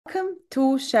Welcome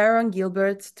to Sharon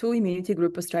Gilbert to Immunity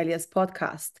Group Australia's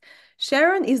podcast.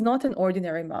 Sharon is not an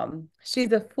ordinary mom. She's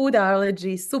a food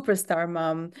allergy superstar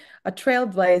mom, a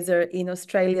trailblazer in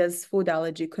Australia's food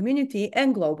allergy community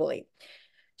and globally.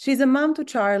 She's a mom to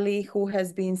Charlie, who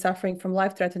has been suffering from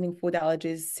life-threatening food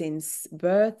allergies since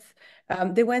birth.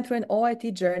 They went through an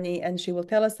OIT journey, and she will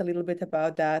tell us a little bit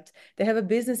about that. They have a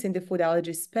business in the food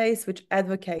allergy space, which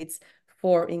advocates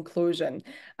for inclusion.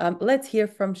 Let's hear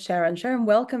from Sharon. Sharon,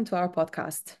 welcome to our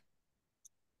podcast.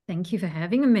 Thank you for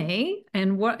having me.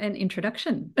 And what an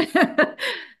introduction.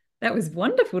 That was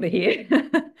wonderful to hear.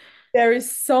 There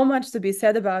is so much to be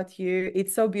said about you.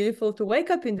 It's so beautiful to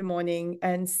wake up in the morning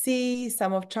and see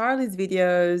some of Charlie's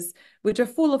videos, which are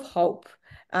full of hope,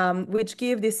 which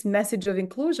give this message of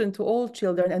inclusion to all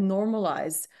children and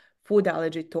normalize food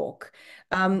allergy talk.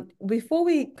 Before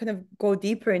we kind of go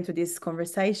deeper into this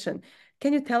conversation,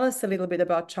 can you tell us a little bit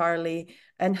about Charlie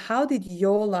and how did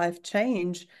your life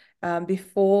change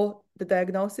before the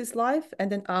diagnosis life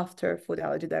and then after food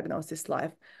allergy diagnosis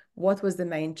life? What was the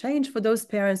main change for those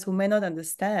parents who may not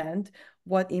understand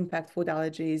what impact food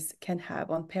allergies can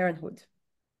have on parenthood?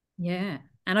 Yeah.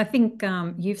 And I think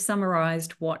you've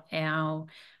summarized what our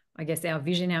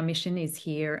vision, our mission is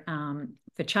here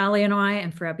for Charlie and I,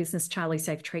 and for our business, Charlie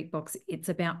Safe Treat Box. It's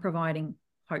about providing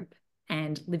hope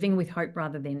and living with hope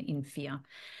rather than in fear.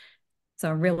 So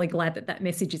I'm really glad that that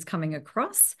message is coming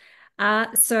across.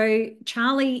 So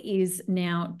Charlie is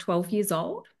now 12 years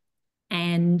old.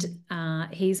 And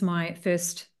he's my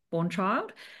firstborn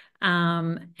child.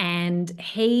 And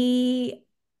he,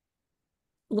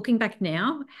 looking back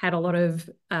now, had a lot of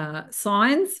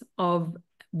signs of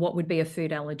what would be a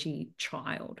food allergy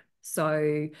child.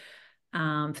 So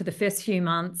for the first few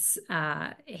months,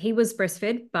 he was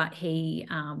breastfed, but he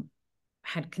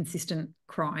had consistent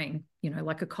crying,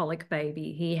 like a colic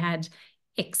baby. He had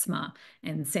eczema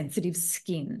and sensitive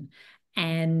skin.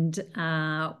 And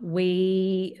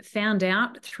we found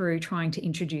out through trying to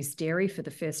introduce dairy for the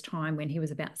first time when he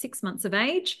was about 6 months of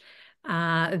age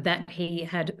that he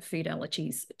had food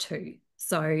allergies too.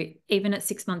 So even at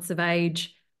 6 months of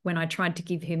age, when I tried to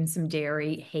give him some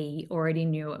dairy, he already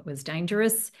knew it was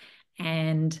dangerous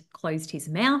and closed his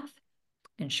mouth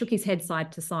and shook his head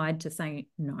side to side to say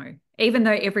no, even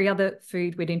though every other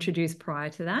food we'd introduced prior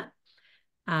to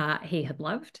that he had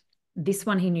loved. This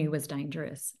one he knew was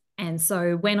dangerous. And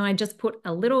so when I just put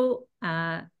a little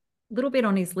bit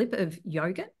on his lip of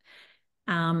yogurt,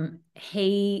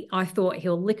 I thought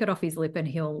he'll lick it off his lip and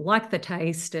he'll like the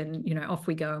taste, and off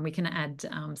we go, and we can add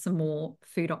some more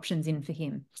food options in for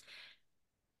him.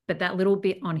 But that little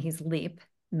bit on his lip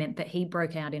meant that he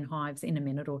broke out in hives in a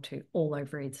minute or two all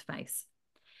over his face.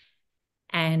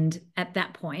 And at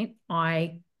that point,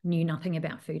 I knew nothing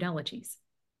about food allergies.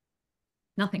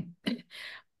 Nothing.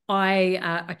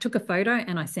 I took a photo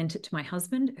and I sent it to my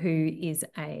husband, who is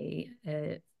a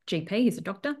GP, he's a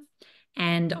doctor.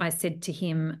 And I said to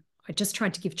him, I just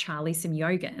tried to give Charlie some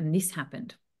yogurt and this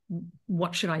happened.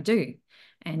 What should I do?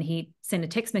 And he sent a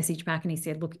text message back and he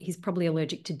said, look, he's probably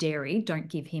allergic to dairy. Don't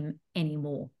give him any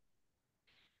more.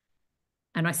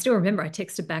 And I still remember I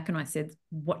texted back and I said,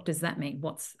 what does that mean?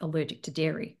 What's allergic to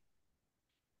dairy?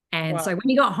 And Wow. so when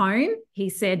he got home, he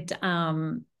said,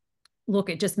 look,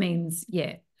 it just means,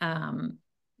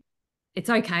 it's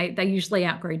okay. They usually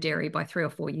outgrow dairy by 3 or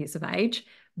 4 years of age,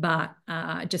 but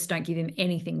just don't give him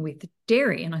anything with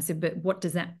dairy. And I said, but what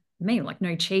does that mean? Like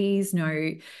no cheese,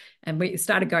 no, and we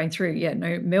started going through,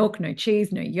 no milk, no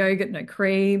cheese, no yogurt, no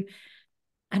cream.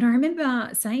 And I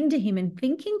remember saying to him and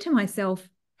thinking to myself,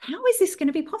 how is this going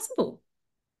to be possible?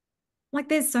 Like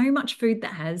there's so much food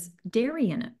that has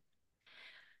dairy in it.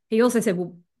 He also said,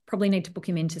 well, probably need to book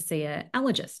him in to see an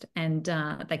allergist, and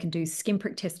they can do skin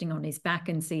prick testing on his back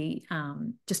and see,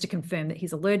 just to confirm that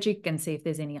he's allergic and see if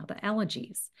there's any other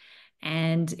allergies.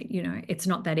 And, it's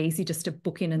not that easy just to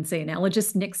book in and see an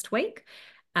allergist next week.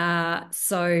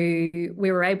 So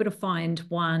we were able to find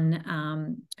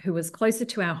one who was closer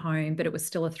to our home, but it was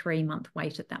still a 3-month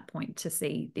wait at that point to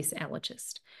see this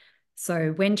allergist.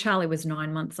 So when Charlie was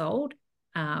 9 months old,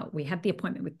 we had the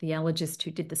appointment with the allergist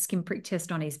who did the skin prick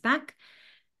test on his back.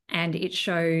 And it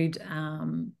showed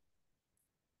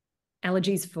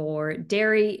allergies for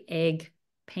dairy, egg,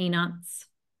 peanuts,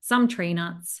 some tree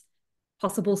nuts,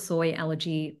 possible soy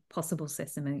allergy, possible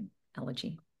sesame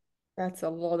allergy. That's a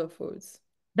lot of foods.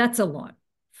 That's a lot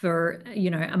for,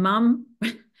 a mum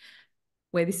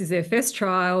where this is their first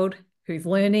child, who's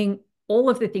learning all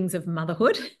of the things of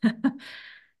motherhood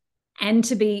and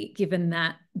to be given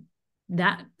that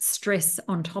stress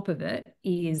on top of it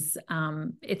is,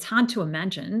 it's hard to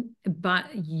imagine,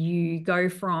 but you go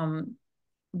from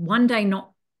one day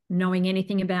not knowing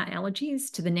anything about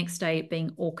allergies to the next day it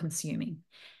being all consuming.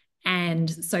 And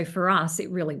so for us,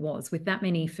 it really was with that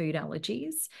many food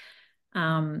allergies.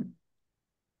 And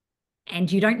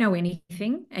you don't know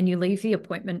anything, and you leave the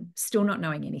appointment still not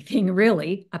knowing anything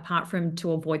really, apart from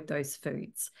to avoid those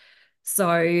foods. So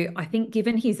I think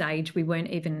given his age, we weren't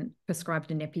even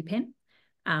prescribed an EpiPen.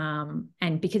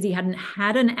 And because he hadn't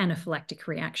had an anaphylactic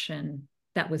reaction,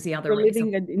 that was the other You're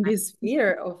reason. living in this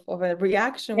fear of a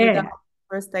reaction Yeah. without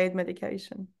first aid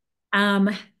medication.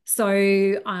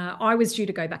 So I was due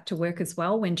to go back to work as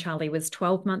well when Charlie was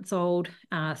 12 months old.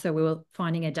 So we were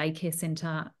finding a daycare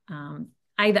centre,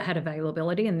 A, that had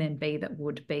availability, and then B, that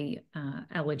would be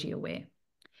allergy aware.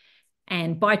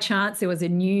 And by chance, there was a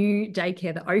new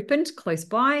daycare that opened close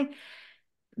by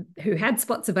who had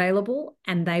spots available,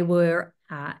 and they were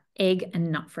egg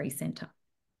and nut-free centre.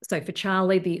 So for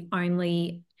Charlie, the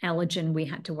only allergen we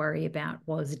had to worry about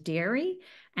was dairy.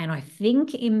 And I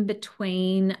think in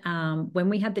between when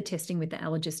we had the testing with the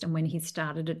allergist and when he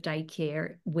started at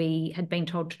daycare, we had been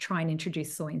told to try and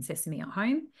introduce soy and sesame at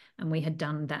home, and we had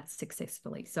done that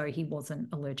successfully. So he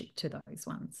wasn't allergic to those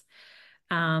ones.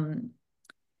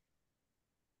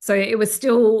 So it was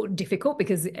still difficult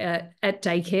because at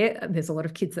daycare, there's a lot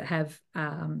of kids that have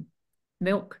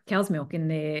milk, cow's milk in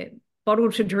their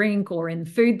bottle to drink or in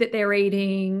food that they're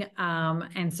eating.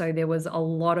 And so there was a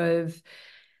lot of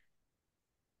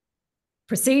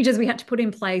procedures we had to put in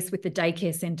place with the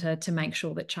daycare centre to make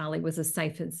sure that Charlie was as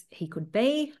safe as he could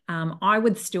be. I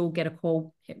would still get a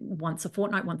call once a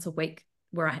fortnight, once a week,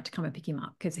 where I had to come and pick him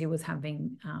up because he was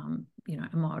having,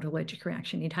 a mild allergic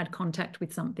reaction. He'd had contact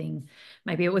with something.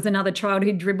 Maybe it was another child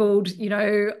who dribbled,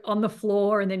 on the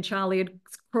floor, and then Charlie had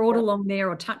crawled along there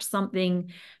or touched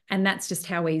something. And that's just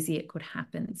how easy it could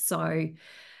happen. So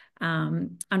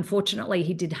unfortunately,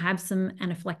 he did have some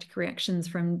anaphylactic reactions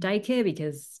from daycare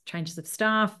because changes of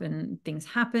staff and things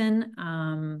happen.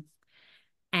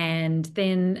 And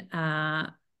then,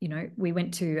 we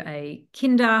went to a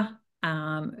kinder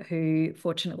who,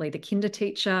 fortunately, the kinder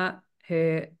teacher,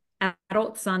 her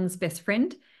adult son's best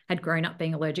friend, had grown up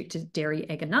being allergic to dairy,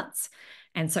 egg, and nuts.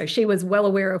 And so she was well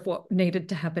aware of what needed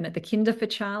to happen at the kinder for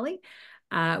Charlie,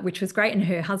 which was great. And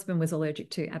her husband was allergic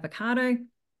to avocado.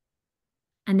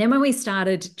 And then when we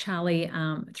started Charlie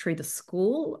through the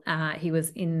school, he was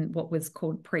in what was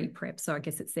called pre-prep. So I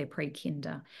guess it's their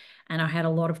pre-kinder. And I had a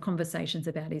lot of conversations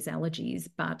about his allergies,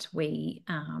 but we,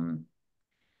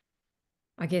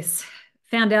 I guess,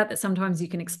 found out that sometimes you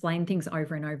can explain things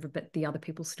over and over, but the other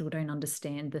people still don't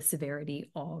understand the severity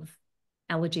of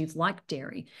allergies like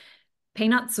dairy.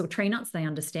 Peanuts or tree nuts, they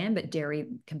understand, but dairy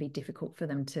can be difficult for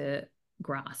them to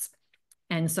grasp.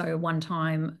 And so one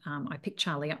time I picked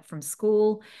Charlie up from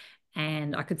school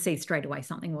and I could see straight away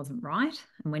something wasn't right.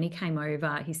 And when he came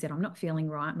over, he said, "I'm not feeling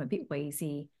right. I'm a bit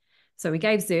wheezy." So we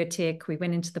gave Zyrtec. We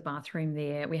went into the bathroom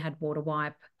there. We had water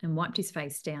wipe and wiped his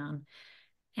face down.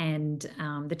 And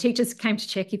the teachers came to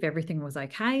check if everything was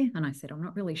okay. And I said, "I'm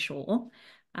not really sure.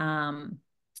 I'm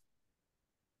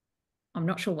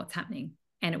not sure what's happening."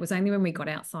 And it was only when we got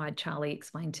outside, Charlie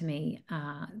explained to me,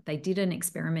 they did an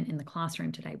experiment in the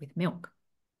classroom today with milk.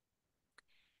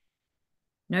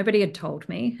 Nobody had told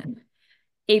me. And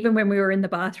even when we were in the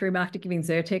bathroom after giving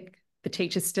Zyrtec, the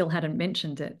teachers still hadn't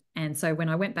mentioned it. And so when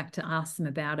I went back to ask them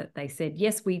about it, they said,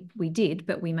 "Yes, we did,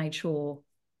 but we made sure,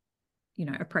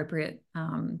 appropriate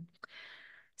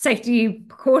safety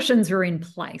precautions were in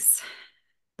place."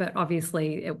 But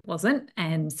obviously it wasn't.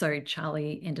 And so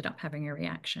Charlie ended up having a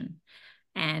reaction.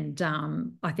 And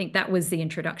I think that was the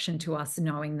introduction to us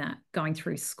knowing that going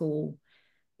through school,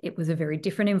 it was a very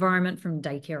different environment from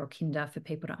daycare or kinder for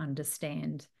people to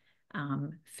understand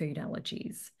food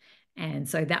allergies. And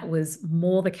so that was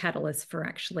more the catalyst for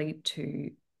actually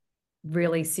to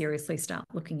really seriously start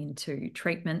looking into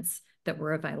treatments that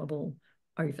were available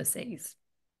overseas.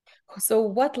 So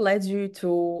what led you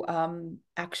to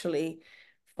actually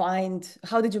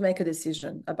how did you make a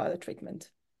decision about a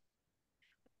treatment?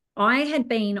 I had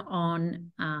been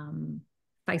on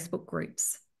Facebook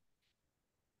groups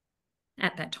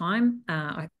at that time.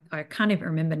 I can't even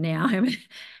remember now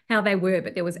how they were,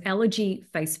 but there was allergy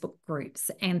Facebook groups.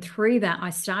 And through that,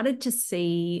 I started to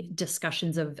see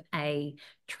discussions of a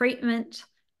treatment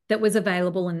that was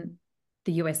available in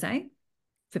the USA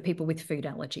for people with food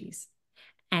allergies.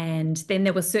 And then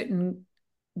there were certain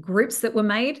groups that were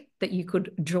made that you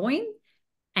could join,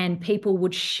 and people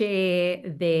would share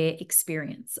their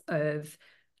experience of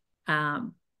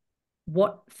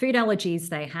what food allergies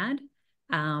they had,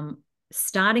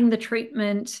 starting the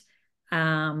treatment,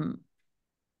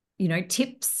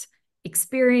 tips,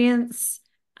 experience,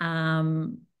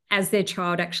 and as their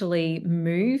child actually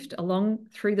moved along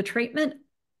through the treatment,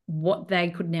 what they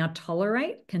could now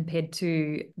tolerate compared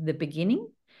to the beginning.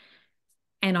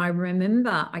 And I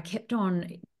remember I kept on,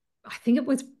 I think it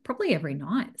was probably every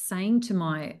night, saying to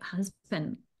my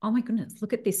husband, oh my goodness,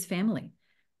 look at this family.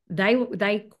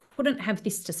 They couldn't have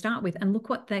this to start with. And look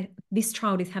what this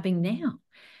child is having now.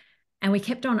 And we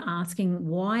kept on asking,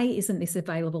 why isn't this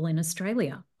available in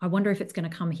Australia? I wonder if it's going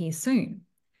to come here soon.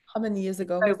 How many years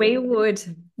ago So was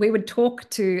it? we would talk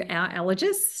to our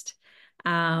allergist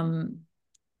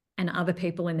and other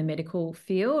people in the medical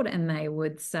field, and they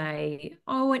would say,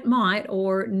 oh, it might,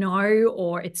 or no,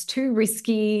 or it's too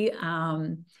risky.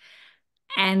 And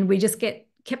we just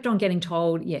kept on getting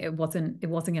told, yeah, it wasn't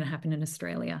going to happen in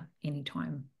Australia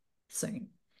anytime soon.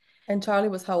 And Charlie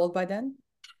was how old by then?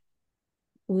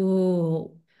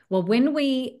 Oh, well, when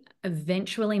we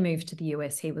eventually moved to the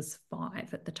US, he was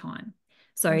 5 at the time.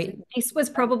 So this was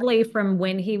probably from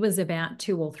when he was about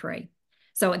 2 or 3.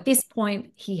 So at this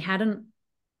point, he hadn't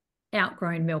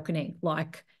outgrown milk and egg.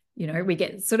 Like, we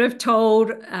get sort of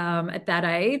told at that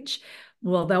age,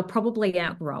 well, they'll probably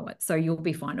outgrow it. So you'll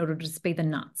be fine. It'll just be the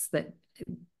nuts that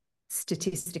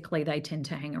statistically they tend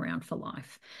to hang around for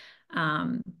life.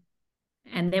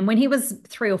 And then when he was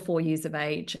 3 or 4 years of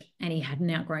age and he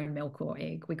hadn't outgrown milk or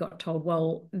egg, we got told,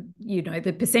 well,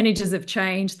 the percentages have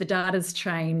changed, the data's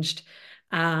changed.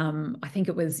 I think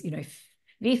it was,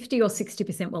 50 or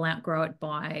 60% will outgrow it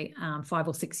by 5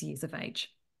 or 6 years of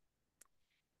age.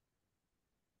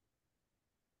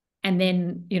 And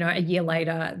then, a year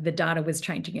later, the data was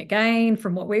changing again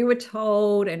from what we were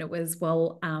told. And it was,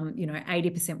 well,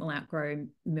 80% will outgrow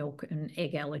milk and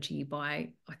egg allergy by,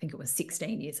 I think it was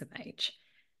 16 years of age.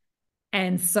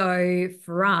 And so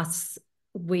for us,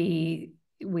 we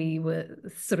were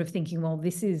sort of thinking, well,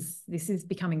 this is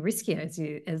becoming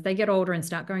riskier as they get older and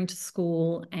start going to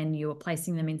school and you're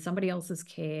placing them in somebody else's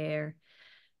care.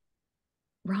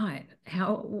 Right.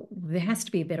 There has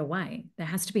to be a better way. There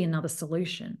has to be another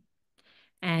solution.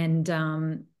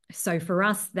 And so for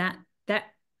us, that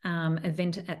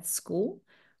event at school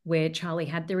where Charlie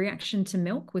had the reaction to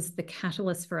milk was the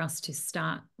catalyst for us to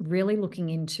start really looking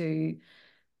into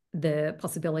the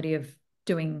possibility of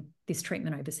doing this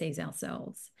treatment overseas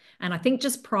ourselves. And I think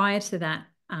just prior to that,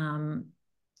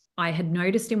 I had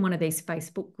noticed in one of these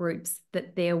Facebook groups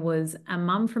that there was a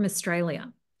mum from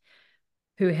Australia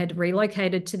who had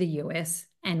relocated to the US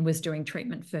and was doing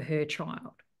treatment for her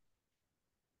child.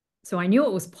 So I knew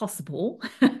it was possible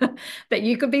that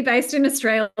you could be based in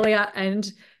Australia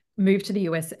and move to the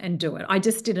US and do it. I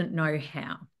just didn't know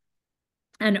how.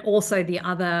 And also the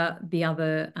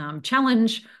other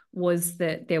challenge was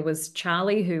that there was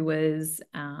Charlie, who was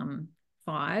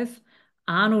 5,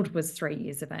 Arnold was 3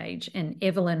 years of age, and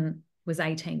Evelyn was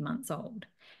 18 months old.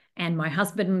 And my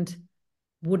husband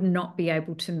would not be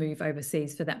able to move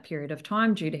overseas for that period of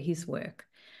time due to his work.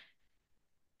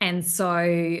 And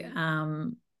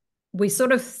so we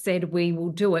sort of said we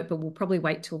will do it, but we'll probably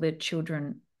wait till the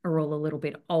children are all a little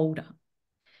bit older.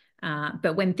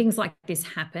 But when things like this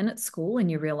happen at school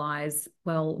and you realize,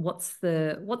 well, what's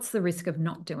the risk of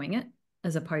not doing it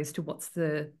as opposed to what's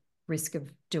the risk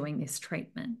of doing this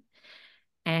treatment?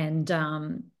 And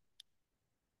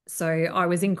so I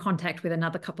was in contact with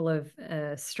another couple of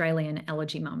Australian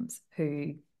allergy mums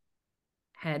who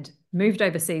had moved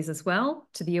overseas as well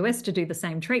to the US to do the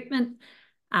same treatment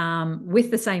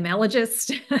with the same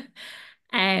allergist.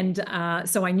 And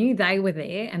so I knew they were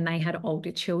there and they had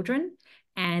older children.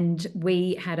 And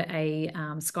we had a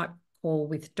Skype call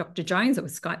with Dr. Jones, it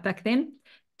was Skype back then,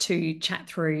 to chat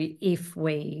through if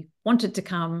we wanted to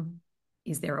come,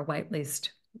 is there a wait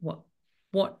list? What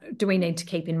do we need to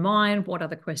keep in mind? What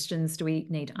other questions do we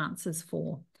need answers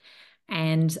for?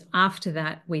 And after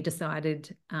that, we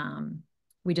decided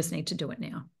we just need to do it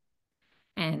now.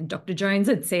 And Dr. Jones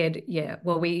had said, yeah,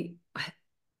 well,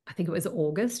 I think it was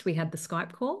August, we had the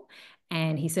Skype call,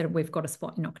 and he said, we've got a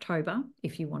spot in October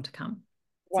if you want to come.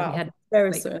 Wow, so we had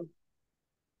very soon.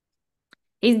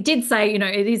 He did say,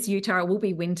 it is Utah, it will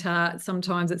be winter.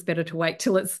 Sometimes it's better to wait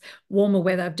till it's warmer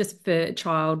weather just for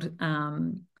children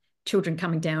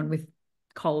coming down with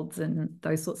colds and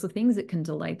those sorts of things. It can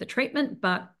delay the treatment,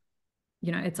 but,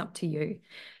 it's up to you.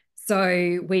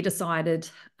 So we decided,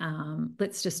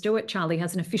 let's just do it. Charlie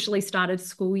hasn't officially started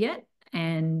school yet.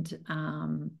 And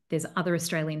there's other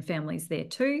Australian families there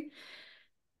too,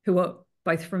 who are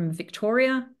both from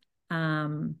Victoria.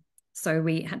 So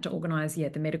we had to organise,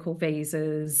 the medical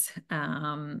visas,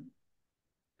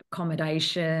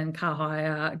 accommodation, car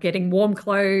hire, getting warm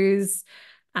clothes,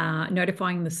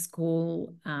 notifying the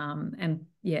school. And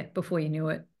before you knew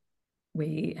it,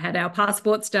 we had our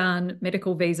passports done,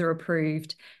 medical visa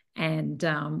approved,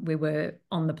 And we were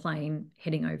on the plane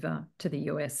heading over to the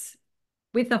US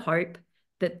with the hope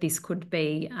that this could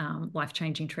be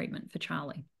life-changing treatment for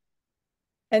Charlie.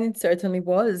 And it certainly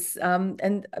was.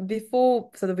 And before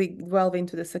sort of we delve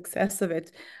into the success of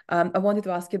it, I wanted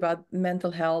to ask you about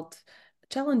mental health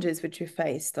challenges which you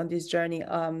faced on this journey,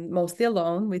 mostly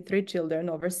alone with three children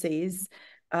overseas.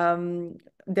 Um,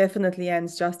 Definitely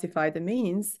ends justify the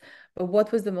means, but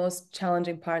what was the most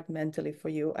challenging part mentally for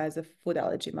you as a food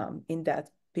allergy mom in that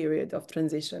period of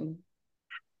transition?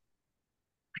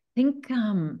 I think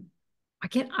I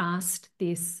get asked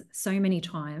this so many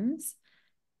times.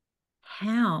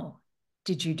 How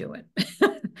did you do it?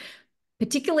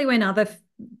 Particularly when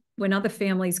other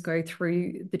families go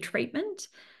through the treatment,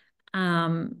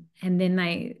 and then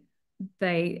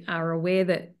they are aware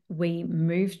that we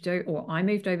moved or I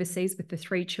moved overseas with the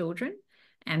three children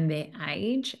and their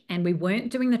age, and we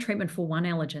weren't doing the treatment for one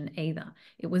allergen either.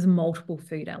 It was multiple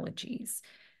food allergies.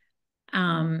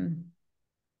 I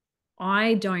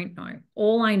don't know.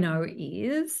 All I know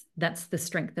is that's the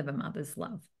strength of a mother's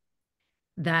love,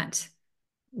 that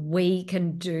we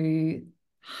can do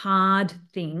hard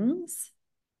things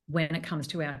when it comes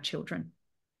to our children,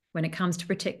 when it comes to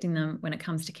protecting them, when it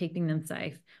comes to keeping them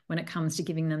safe, when it comes to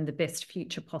giving them the best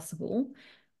future possible.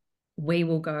 We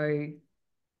will go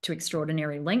to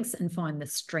extraordinary lengths and find the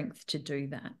strength to do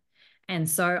that. And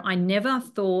so I never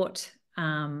thought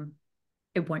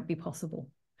it won't be possible.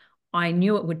 I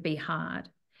knew it would be hard.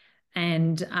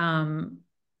 And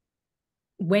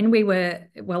when we were,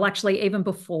 well, actually, even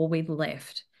before we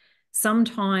left,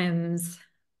 sometimes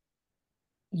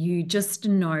you just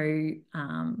know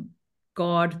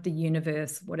God, the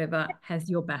universe, whatever, has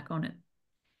your back on it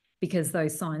because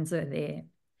those signs are there.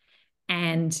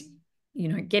 And, you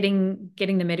know, getting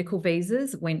the medical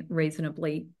visas went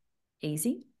reasonably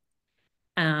easy.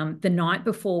 The night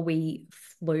before we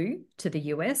flew to the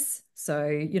US, so,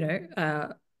 you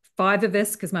know, 5 of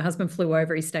us, because my husband flew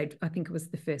over, he stayed, I think it was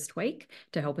the first week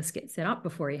to help us get set up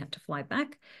before he had to fly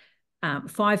back.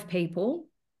 5 people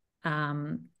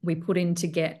we put in to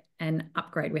get an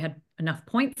upgrade. We had enough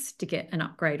points to get an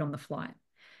upgrade on the flight.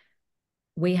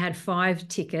 We had 5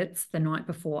 tickets the night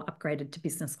before upgraded to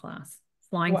business class,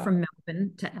 flying from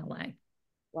Melbourne to LA.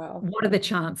 Wow. What are the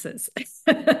chances?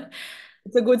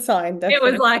 It's a good sign, It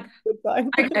was definitely. like, Good sign.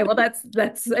 okay, well,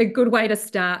 that's a good way to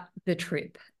start the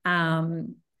trip.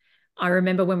 I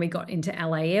remember when we got into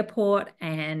LA airport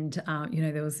and, you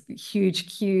know, there was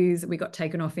huge queues. We got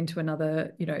taken off into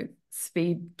another, you know,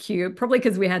 speed queue, probably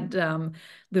because we had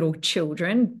little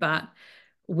children, but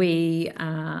we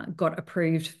got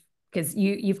approved because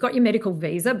you've got your medical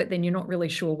visa, but then you're not really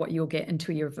sure what you'll get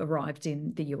until you've arrived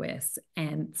in the US.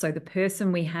 And so the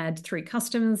person we had through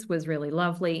customs was really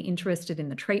lovely, interested in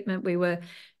the treatment we were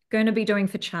going to be doing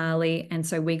for Charlie. And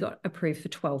so we got approved for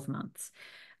 12 months.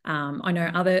 I know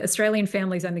other Australian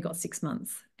families only got 6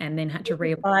 months and then had to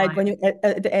reapply. When you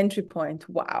at the entry point.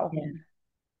 Wow. Yeah.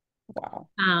 Wow.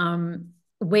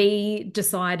 We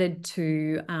decided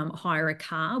to hire a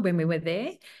car when we were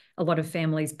there. A lot of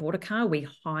families bought a car. We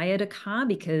hired a car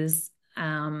because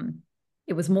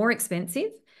it was more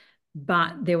expensive,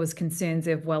 but there was concerns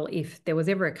of, well, if there was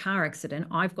ever a car accident,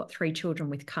 I've got 3 children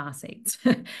with car seats.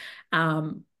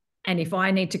 And if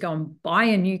I need to go and buy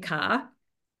a new car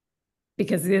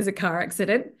because there's a car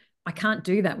accident, I can't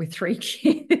do that with 3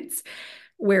 kids.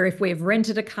 Where if we've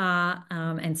rented a car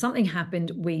and something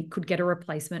happened, we could get a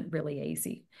replacement really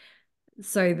easy.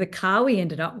 So the car we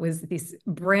ended up was this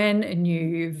brand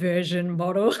new version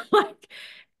model. Like,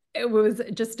 it was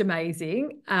just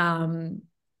amazing.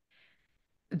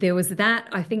 There was that.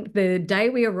 I think the day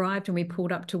we arrived and we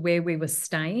pulled up to where we were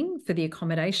staying for the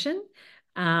accommodation,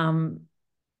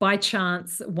 by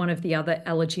chance, one of the other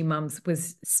allergy mums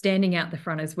was standing out the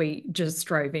front as we just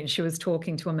drove in. She was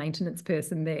talking to a maintenance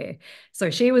person there. So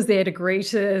she was there to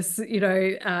greet us, you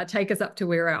know, take us up to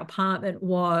where our apartment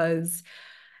was.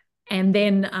 And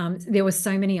then there were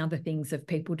so many other things of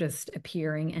people just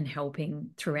appearing and helping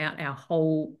throughout our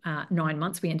whole 9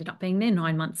 months. We ended up being there,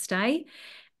 9-month stay.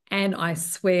 And I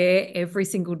swear every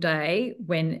single day,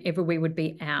 whenever we would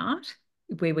be out,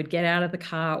 we would get out of the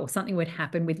car or something would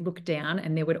happen, we'd look down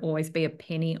and there would always be a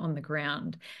penny on the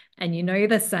ground. And you know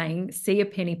the saying, see a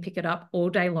penny, pick it up all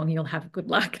day long, you'll have good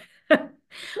luck.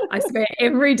 I swear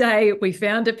every day we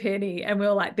found a penny and we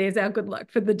were like, there's our good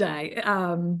luck for the day.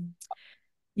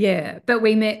 Yeah, but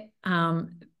we met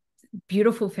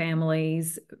beautiful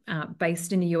families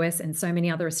based in the US and so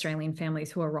many other Australian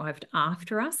families who arrived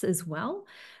after us as well.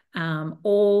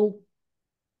 All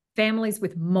families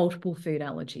with multiple food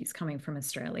allergies coming from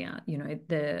Australia, you know,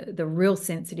 the real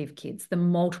sensitive kids, the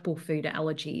multiple food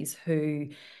allergies who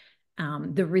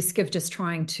the risk of just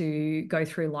trying to go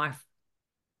through life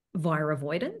via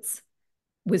avoidance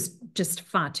was just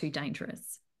far too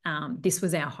dangerous. This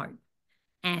was our hope.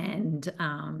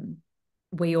 And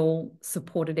we all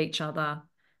supported each other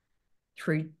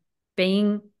through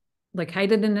being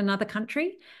located in another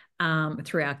country,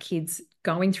 through our kids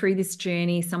going through this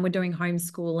journey. Some were doing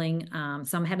homeschooling,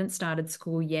 some hadn't started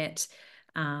school yet,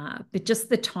 but just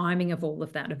the timing of all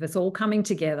of that, of us all coming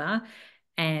together.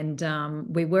 And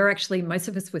we were actually, most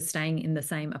of us were staying in the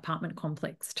same apartment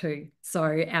complex too.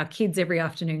 So our kids every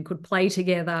afternoon could play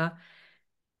together.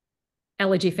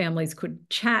 Allergy families could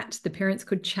chat, the parents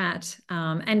could chat.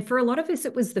 And for a lot of us,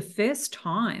 it was the first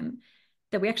time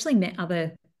that we actually met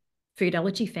other food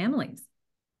allergy families.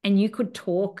 And you could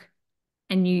talk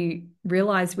and you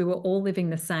realized we were all living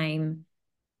the same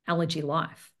allergy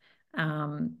life.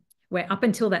 Where up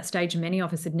until that stage, many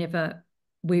of us had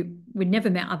we'd never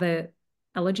met other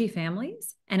allergy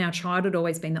families, and our child had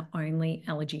always been the only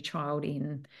allergy child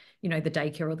in, the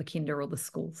daycare or the kinder or the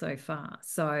school so far.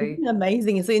 So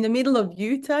amazing. So in the middle of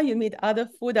Utah, you meet other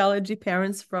food allergy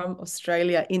parents from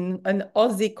Australia in an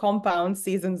Aussie compound,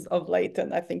 Seasons of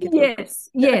Layton, I think it was.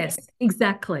 yes,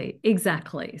 exactly.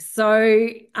 So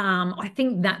I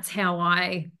think that's how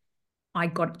I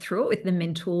got through it with the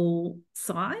mental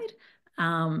side.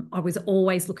 I was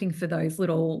always looking for those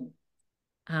little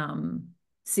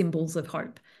symbols of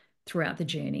hope throughout the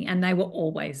journey, and they were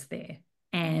always there.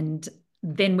 And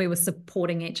then we were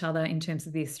supporting each other in terms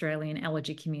of the Australian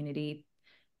allergy community,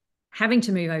 having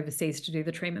to move overseas to do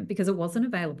the treatment because it wasn't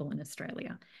available in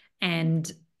Australia. And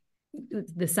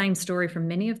the same story from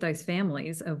many of those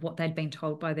families of what they'd been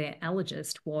told by their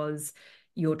allergist was,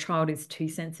 your child is too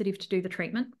sensitive to do the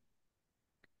treatment.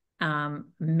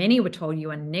 Many were told you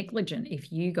are negligent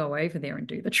if you go over there and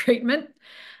do the treatment.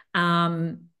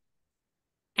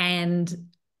 And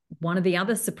one of the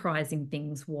other surprising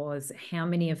things was how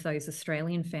many of those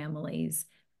Australian families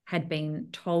had been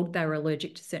told they were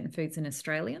allergic to certain foods in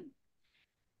Australia.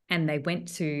 And they went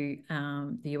to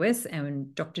the US,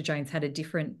 and Dr. Jones had a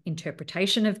different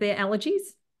interpretation of their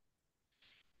allergies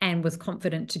and was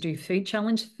confident to do food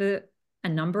challenge for a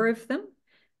number of them,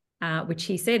 which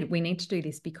he said, we need to do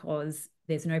this because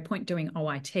there's no point doing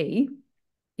OIT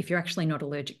if you're actually not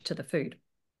allergic to the food.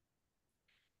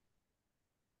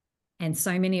 And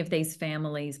so many of these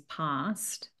families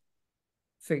passed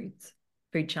food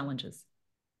challenges.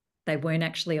 They weren't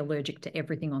actually allergic to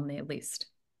everything on their list,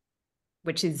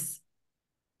 which is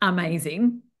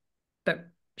amazing, but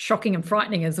shocking and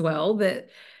frightening as well, that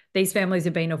these families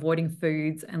have been avoiding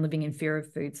foods and living in fear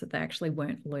of foods that they actually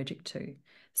weren't allergic to.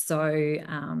 So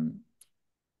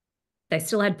they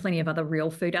still had plenty of other real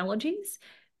food allergies.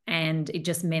 And it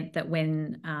just meant that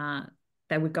when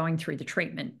they were going through the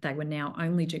treatment, they were now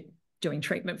only doing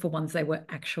treatment for ones they were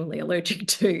actually allergic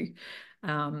to.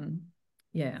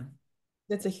 Yeah.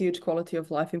 That's a huge quality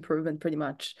of life improvement, pretty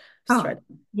much. Oh,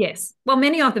 yes. Well,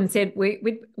 many of them said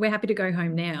we're happy to go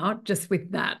home now just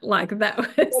with that. Like that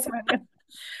was,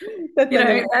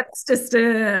 that's just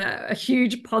a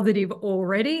huge positive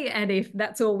already. And if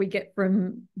that's all we get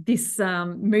from this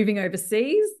moving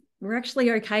overseas, we're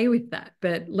actually okay with that.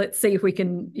 But let's see if we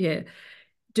can,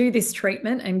 do this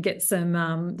treatment and get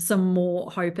some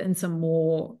more hope and some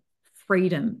more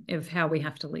freedom of how we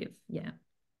have to live. Yeah.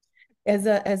 As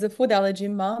a food allergy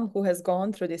mom who has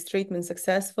gone through this treatment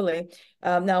successfully,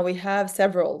 now we have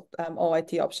several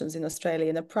OIT options in Australia.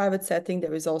 In a private setting,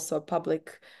 there is also a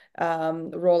public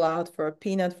rollout for a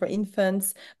peanut for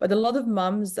infants. But a lot of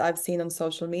moms I've seen on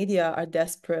social media are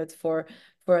desperate for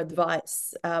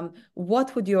advice.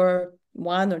 What would your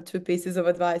one or two pieces of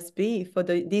advice be for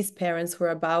these parents who are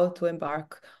about to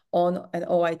embark on an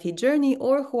OIT journey,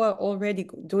 or who are already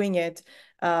doing it,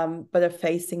 but are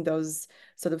facing those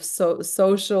sort of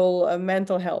social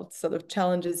mental health sort of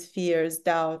challenges, fears,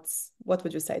 doubts? What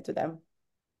would you say to them?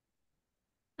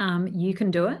 You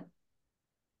can do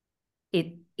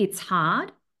it. It's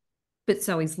hard, but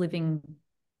so is living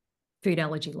food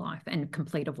allergy life, and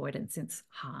complete avoidance is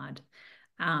hard.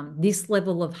 This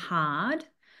level of hard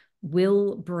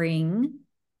will bring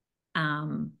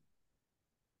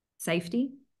safety,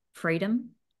 freedom,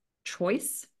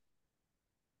 choice,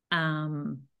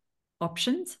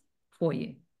 options for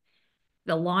you.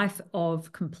 The life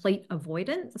of complete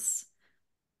avoidance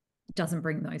doesn't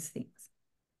bring those things.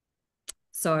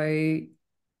 So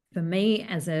for me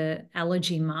as an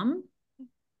allergy mum,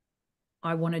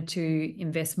 I wanted to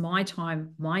invest my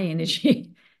time, my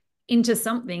energy into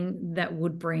something that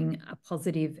would bring a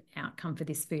positive outcome for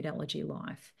this food allergy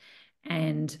life.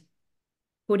 And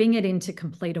putting it into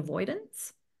complete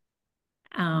avoidance,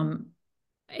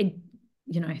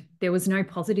 there was no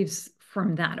positives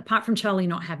from that, apart from Charlie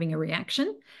not having a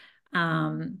reaction.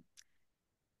 But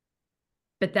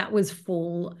that was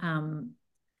full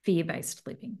fear-based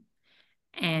living.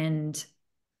 And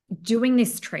doing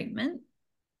this treatment,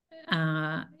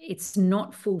 it's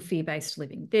not full fear-based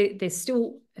living. There's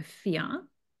still a fear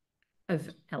of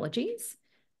allergies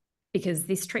because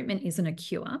this treatment isn't a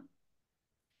cure.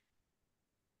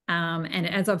 And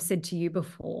as I've said to you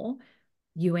before,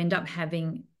 you end up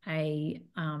having a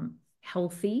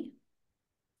healthy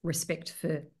respect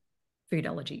for food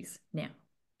allergies now.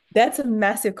 That's a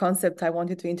massive concept I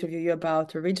wanted to interview you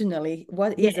about originally.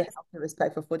 What is a healthy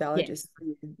respect for food allergies for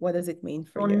you? What does it mean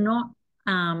for Or you? not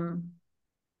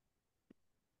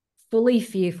fully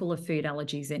fearful of food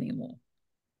allergies anymore.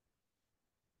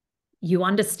 You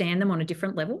understand them on a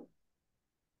different level.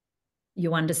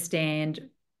 You understand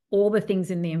all the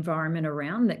things in the environment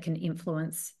around that can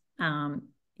influence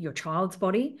your child's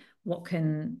body, what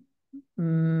can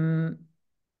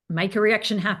make a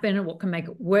reaction happen and what can make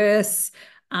it worse.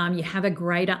 You have a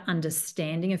greater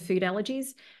understanding of food allergies,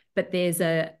 but there's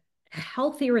a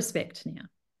healthy respect now.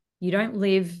 You don't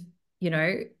live,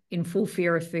 in full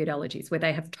fear of food allergies where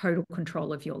they have total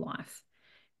control of your life.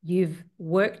 You've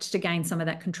worked to gain some of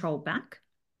that control back,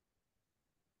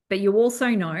 but you also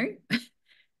know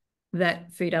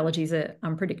that food allergies are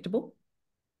unpredictable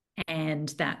and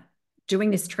that doing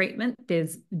this treatment,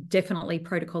 there's definitely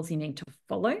protocols you need to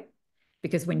follow,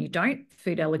 because when you don't,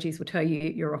 food allergies will tell you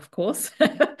you're off course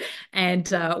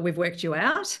and we've worked you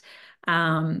out.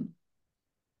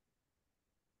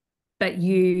 But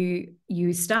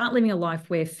you start living a life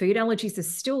where food allergies are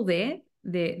still there.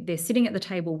 They're sitting at the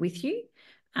table with you,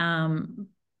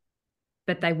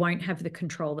 but they won't have the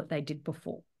control that they did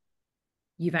before.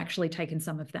 You've actually taken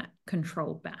some of that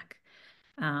control back.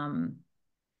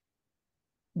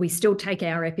 We still take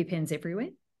our EpiPens everywhere.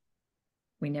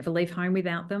 We never leave home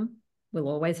without them. We'll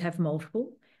always have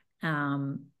multiple.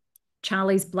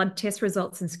 Charlie's blood test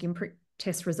results and skin prick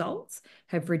test results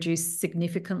have reduced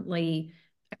significantly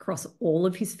across all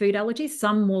of his food allergies,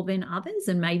 some more than others,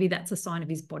 and maybe that's a sign of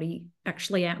his body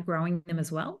actually outgrowing them as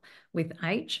well with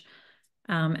age.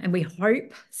 And we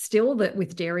hope still that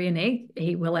with dairy and egg,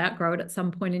 he will outgrow it at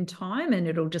some point in time, and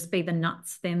it'll just be the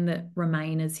nuts then that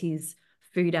remain as his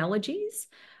food allergies.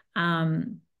 But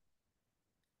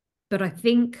I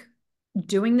think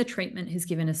doing the treatment has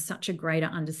given us such a greater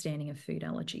understanding of food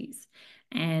allergies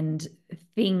and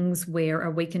things where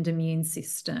a weakened immune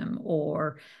system,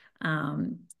 or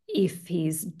if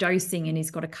he's dosing and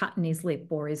he's got a cut in his lip,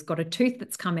 or he's got a tooth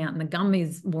that's come out and the gum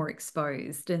is more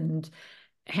exposed, and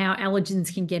how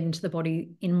allergens can get into the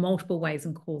body in multiple ways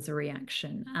and cause a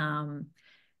reaction.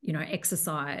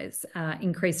 Exercise,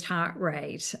 increased heart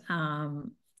rate.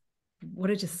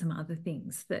 What are just some other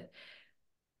things that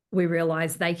we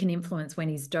realize they can influence when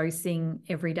he's dosing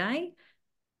every day,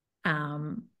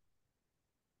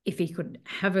 if he could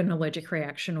have an allergic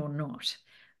reaction or not.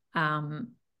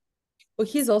 Well,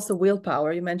 he's also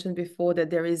willpower. You mentioned before that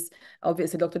there is,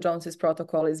 obviously, Dr. Jones's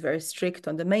protocol is very strict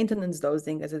on the maintenance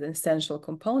dosing as an essential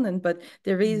component, but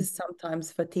there is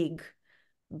sometimes fatigue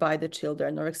by the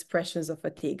children or expressions of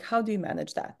fatigue. How do you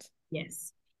manage that?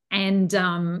 Yes. And,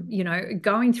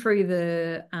 going through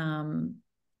the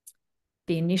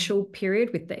initial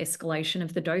period with the escalation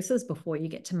of the doses before you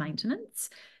get to maintenance,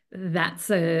 that's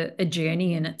a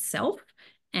journey in itself.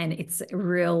 And it's a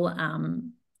real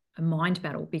a mind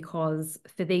battle, because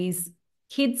for these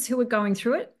kids who are going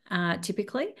through it,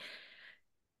 typically,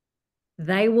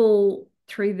 they will,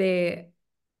 through their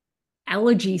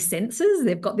allergy senses,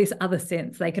 they've got this other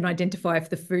sense. They can identify if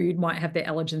the food might have their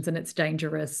allergens and it's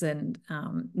dangerous. And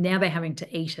now they're having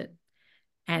to eat it,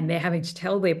 and they're having to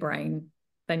tell their brain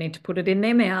they need to put it in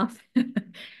their mouth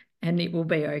and it will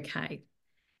be okay.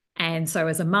 And so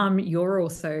as a mum, you're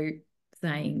also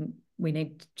saying, we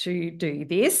need to do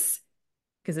this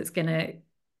because it's going to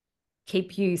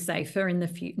keep you safer in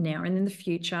the now and in the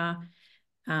future.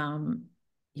 The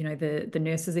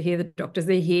nurses are here, the doctors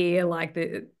are here, like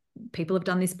the people have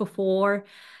done this before.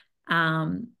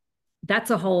 That's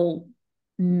a whole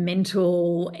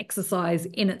mental exercise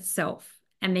in itself.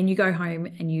 And then you go home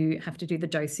and you have to do the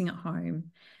dosing at home,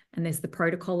 and there's the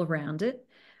protocol around it.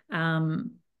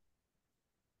 And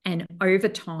over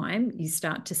time, you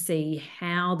start to see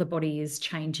how the body is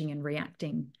changing and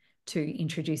reacting to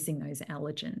introducing those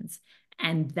allergens.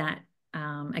 And that,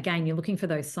 again, you're looking for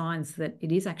those signs that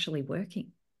it is actually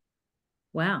working.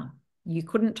 Wow, you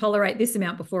couldn't tolerate this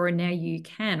amount before and now you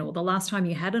can. Or the last time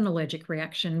you had an allergic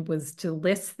reaction was to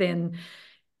less than,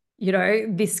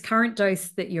 this current dose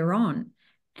that you're on.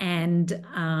 And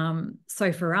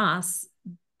so for us,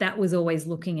 that was always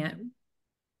looking at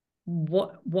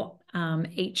what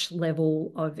each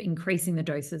level of increasing the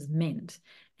doses meant,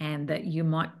 and that you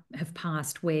might have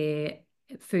passed where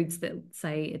foods that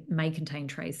say it may contain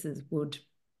traces would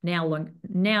now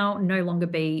no longer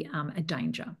be a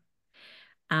danger.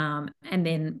 And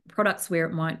then products where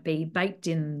it might be baked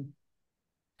in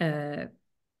a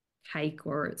cake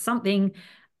or something,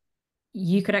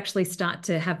 you could actually start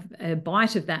to have a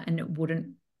bite of that and it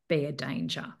wouldn't be a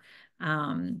danger.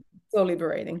 So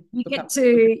liberating. You get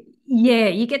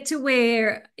to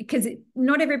where, because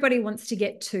not everybody wants to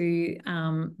get to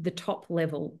the top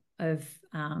level of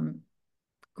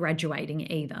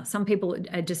graduating either. Some people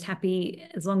are just happy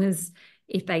as long as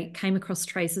if they came across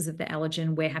traces of the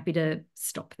allergen, we're happy to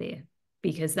stop there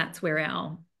because that's where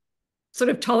our sort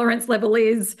of tolerance level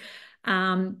is.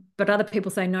 But other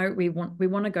people say, no, we want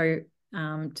to go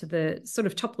to the sort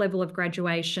of top level of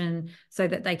graduation so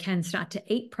that they can start to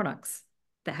eat products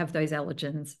that have those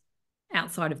allergens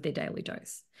outside of their daily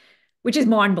dose, which is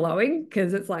mind-blowing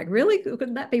because it's like, really?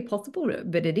 Could that be possible?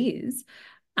 But it is.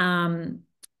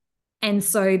 And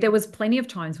so there was plenty of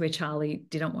times where Charlie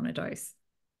didn't want a dose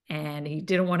and he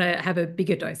didn't want to have a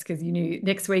bigger dose because you knew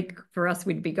next week for us,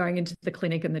 we'd be going into the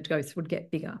clinic and the dose would get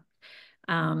bigger.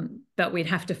 But we'd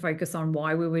have to focus on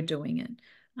why we were doing it.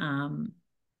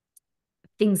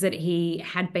 Things that he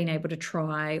had been able to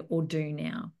try or do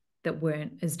now that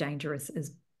weren't as dangerous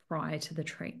as prior to the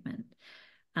treatment.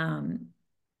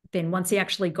 Then once he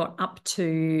actually got up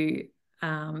to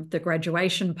the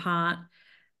graduation part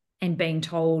and being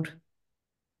told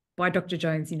by Dr.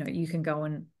 Jones, you can go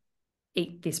and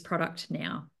eat this product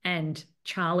now. And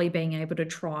Charlie being able to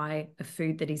try a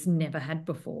food that he's never had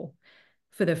before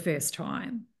for the first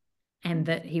time and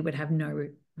that he would have no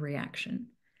reaction.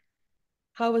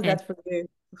 How was that for you?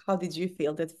 How did you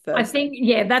feel that first? I think,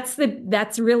 yeah,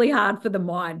 that's really hard for the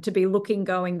mind to be looking,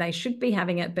 going, they should be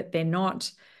having it, but they're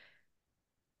not.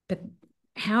 But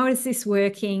how is this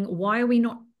working? Why are we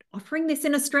not offering this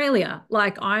in Australia?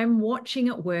 Like, I'm watching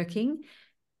it working,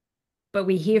 but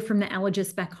we hear from the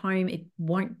allergists back home,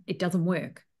 it doesn't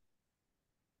work.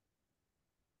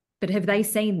 But have they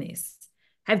seen this?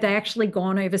 Have they actually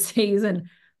gone overseas and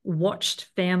watched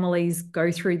families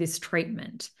go through this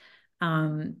treatment?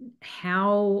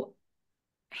 How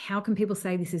can people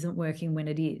say this isn't working when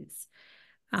it is?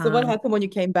 So what happened when you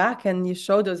came back and you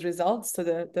showed those results to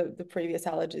the previous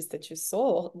allergists that you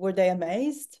saw? Were they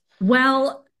amazed?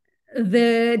 Well,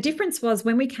 the difference was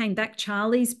when we came back,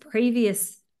 Charlie's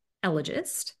previous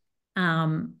allergist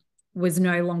was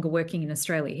no longer working in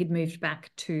Australia. He'd moved back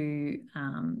to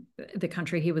the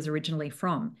country he was originally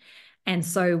from. And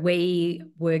so we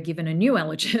were given a new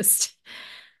allergist.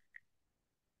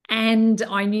 And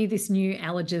I knew this new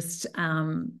allergist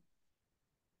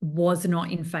was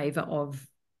not in favor of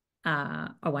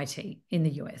OIT in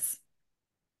the US.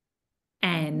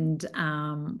 And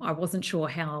I wasn't sure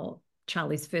how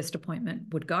Charlie's first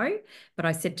appointment would go, but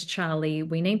I said to Charlie,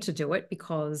 we need to do it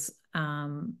because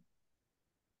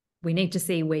we need to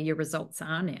see where your results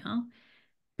are now,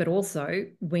 but also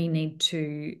we need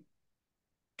to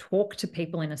talk to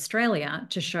people in Australia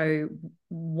to show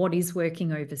what is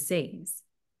working overseas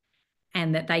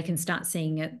and that they can start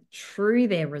seeing it through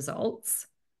their results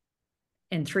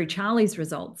and through Charlie's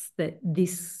results that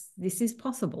this is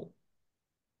possible.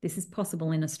 This is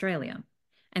possible in Australia,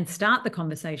 and start the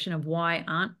conversation of why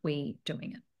aren't we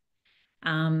doing it?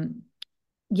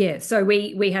 Yeah, so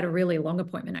we had a really long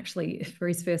appointment actually for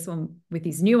his first one with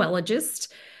his new allergist,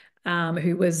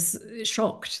 who was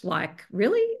shocked, like,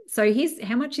 really? So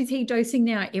how much is he dosing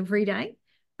now every day?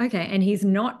 Okay, and he's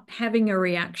not having a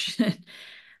reaction.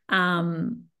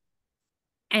 And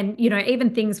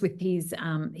even things with his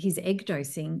egg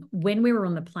dosing, when we were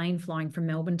on the plane flying from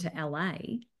Melbourne to LA,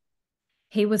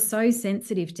 he was so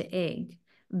sensitive to egg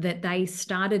that they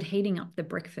started heating up the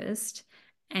breakfast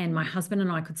and my husband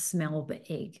and I could smell the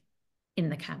egg in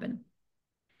the cabin.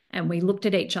 And we looked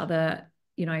at each other,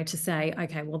 to say,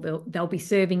 okay, well, they'll be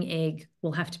serving egg.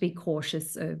 We'll have to be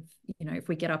cautious of, if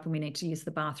we get up and we need to use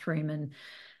the bathroom and,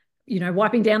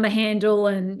 wiping down the handle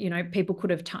and, people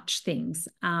could have touched things.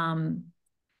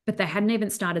 But they hadn't even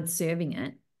started serving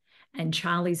it. And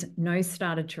Charlie's nose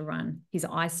started to run. His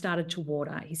eyes started to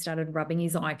water. He started rubbing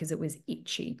his eye because it was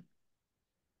itchy.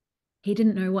 He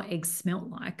didn't know what eggs smelt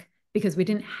like because we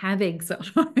didn't have eggs at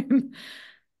home.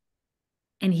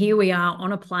 And here we are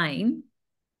on a plane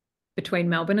between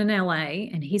Melbourne and LA,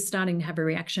 and he's starting to have a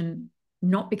reaction,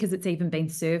 not because it's even been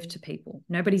served to people.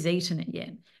 Nobody's eaten it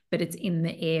yet, but it's in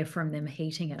the air from them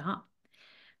heating it up.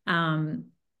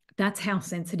 That's how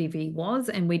sensitive he was.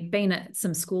 And we'd been at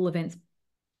some school events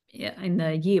in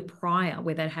the year prior,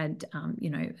 where they had,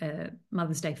 a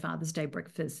Mother's Day, Father's Day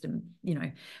breakfast and,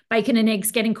 bacon and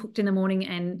eggs getting cooked in the morning.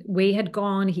 And we had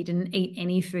gone, he didn't eat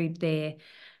any food there.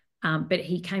 But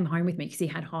he came home with me because he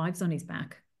had hives on his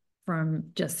back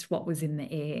from just what was in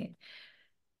the air.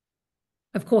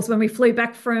 Of course, when we flew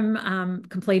back from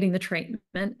completing the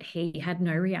treatment, he had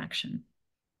no reaction.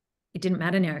 It didn't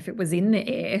matter now if it was in the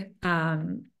air.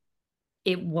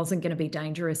 It wasn't going to be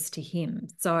dangerous to him.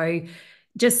 So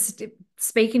just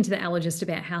speaking to the allergist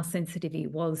about how sensitive he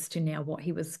was to now what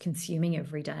he was consuming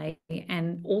every day,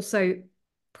 and also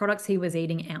products he was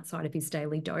eating outside of his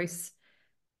daily dose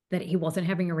that he wasn't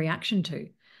having a reaction to.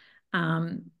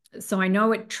 So I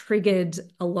know it triggered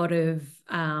a lot of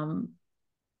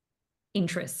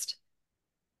interest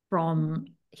from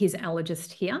his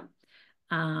allergist here.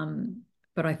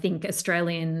 But I think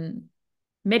Australian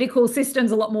medical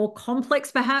system's a lot more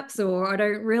complex, perhaps, or I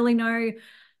don't really know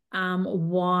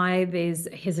why there's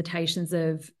hesitations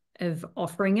of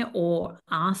offering it or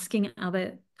asking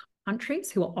other countries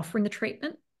who are offering the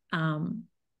treatment,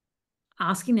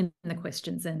 asking them the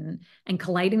questions and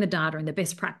collating the data and the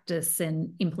best practice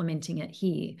and implementing it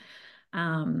here.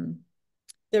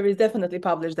 There is definitely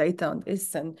published data on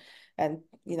this, and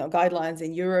guidelines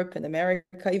in Europe and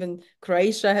America. Even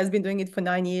Croatia has been doing it for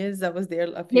 9 years. I was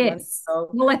there a few months ago.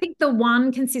 Well, I think the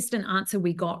one consistent answer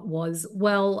we got was,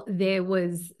 well,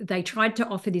 they tried to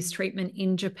offer this treatment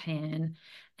in Japan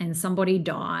and somebody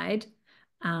died,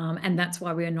 and that's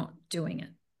why we're not doing it.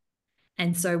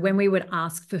 And so when we would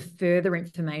ask for further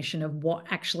information of what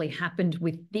actually happened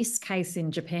with this case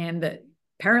in Japan that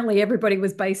apparently everybody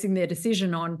was basing their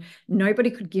decision on, nobody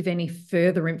could give any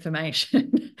further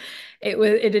information.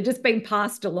 It had just been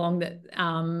passed along that,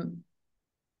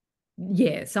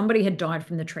 somebody had died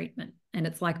from the treatment. And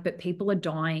it's like, but people are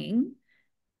dying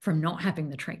from not having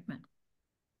the treatment.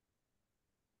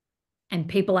 And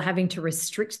people are having to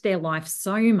restrict their life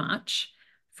so much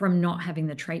from not having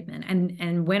the treatment.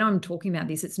 And when I'm talking about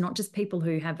this, it's not just people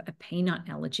who have a peanut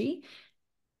allergy,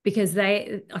 because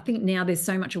I think now there's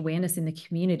so much awareness in the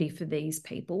community for these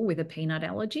people with a peanut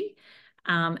allergy,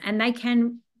 and they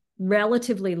can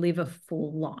relatively live a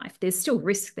full life. There's still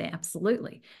risk there,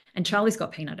 absolutely. And Charlie's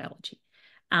got peanut allergy.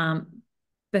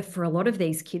 But for a lot of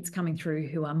these kids coming through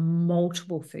who are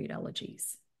multiple food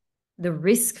allergies, the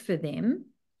risk for them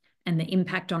and the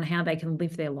impact on how they can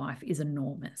live their life is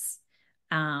enormous.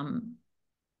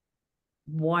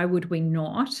 Why would we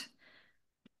not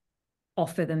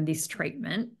offer them this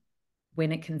treatment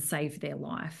when it can save their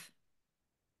life?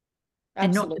 Absolutely.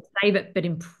 And not just save it, but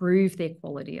improve their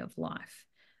quality of life.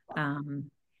 I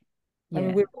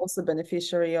mean, we're also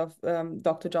beneficiary of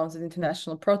Dr. Jones's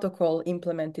international protocol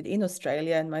implemented in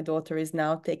Australia, and my daughter is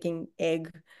now taking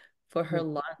egg for her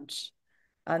lunch.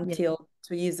 Until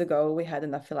 2 years ago, we had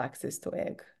anaphylaxis to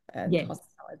egg and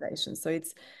hospitalization. So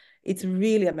it's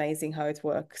really amazing how it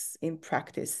works in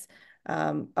practice.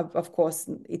 Of course,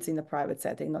 it's in a private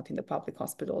setting, not in the public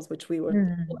hospitals, which we would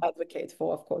advocate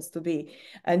for, of course, to be.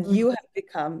 And you have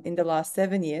become, in the last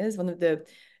 7 years, one of the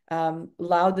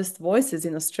loudest voices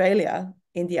in Australia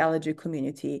in the allergy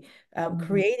community,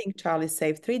 creating Charlie's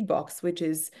Safe Treat Box, which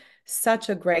is such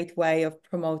a great way of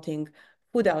promoting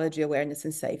food allergy awareness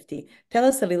and safety. Tell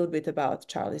us a little bit about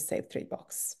Charlie's Safe Treat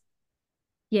Box.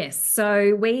 Yes,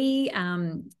 so we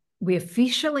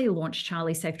officially launched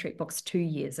Charlie's Safe Treat Box 2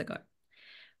 years ago.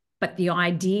 But the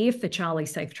idea for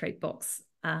Charlie's Safe Treat Box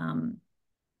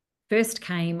first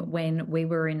came when we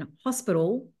were in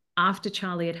hospital after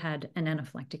Charlie had had an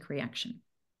anaphylactic reaction.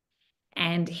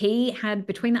 And he had,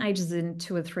 between the ages of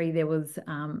 2 or 3, there was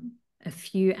a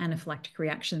few anaphylactic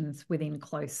reactions within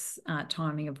close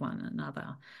timing of one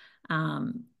another.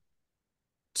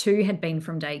 2 had been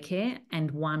from daycare, and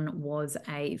 1 was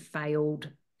a failed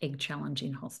egg challenge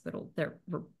in hospital that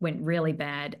went really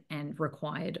bad and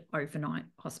required overnight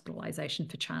hospitalization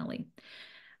for Charlie.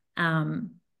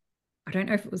 I don't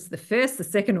know if it was the first, the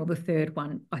second, or the third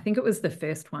one. I think it was the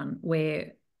first one,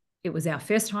 where it was our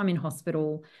first time in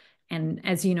hospital. And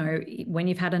as you know, when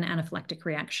you've had an anaphylactic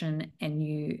reaction and if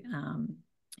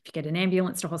you get an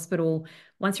ambulance to hospital,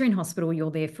 once you're in hospital,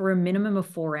 you're there for a minimum of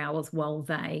 4 hours while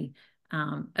they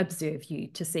observe you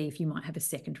to see if you might have a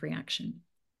second reaction.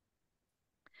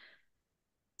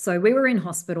 So we were in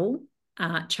hospital.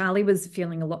 Charlie was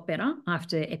feeling a lot better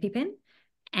after EpiPen,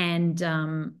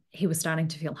 and he was starting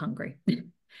to feel hungry.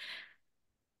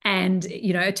 And,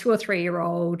 a 2 or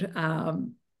 3-year-old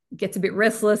gets a bit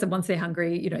restless, and once they're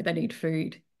hungry, they need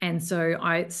food. And so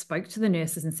I spoke to the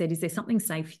nurses and said, is there something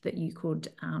safe that you could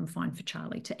find for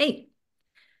Charlie to eat?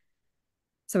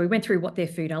 So we went through what their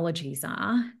food allergies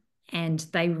are, and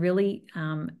they really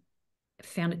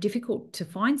found it difficult to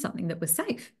find something that was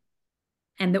safe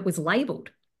and that was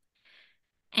labeled.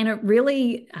 And it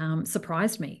really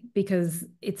surprised me, because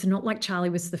it's not like Charlie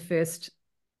was the first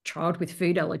child with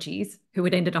food allergies who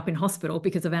had ended up in hospital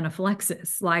because of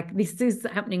anaphylaxis. Like, this is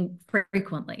happening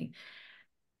frequently.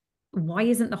 Why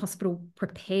isn't the hospital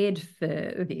prepared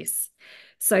for this?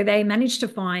 So they managed to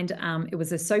find, it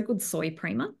was a So Good soy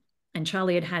creamer, and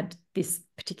Charlie had had this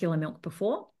particular milk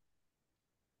before.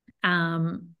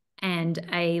 And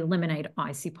a lemonade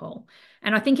icy-pole.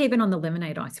 And I think even on the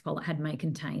lemonade icy-pole, it may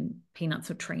contain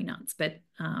peanuts or tree nuts, but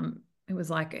it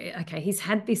was like, okay, he's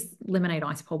had this lemonade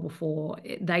icy-pole before.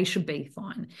 They should be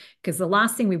fine, because the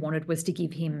last thing we wanted was to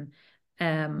give him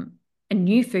a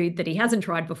new food that he hasn't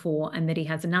tried before and that he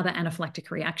has another anaphylactic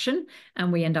reaction,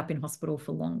 and we end up in hospital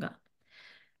for longer.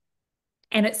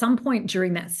 And at some point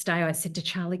during that stay, I said to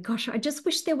Charlie, gosh, I just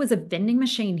wish there was a vending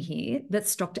machine here that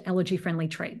stocked allergy-friendly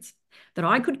treats that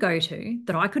I could go to,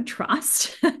 that I could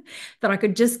trust, that I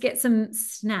could just get some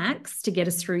snacks to get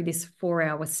us through this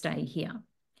 4-hour stay here.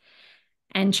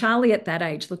 And Charlie at that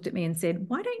age looked at me and said,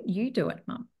 why don't you do it,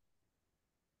 Mum?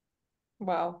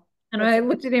 Wow. And I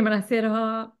looked at him and I said,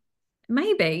 oh,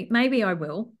 maybe I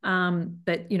will.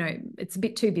 But, you know, it's a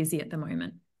bit too busy at the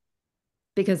moment,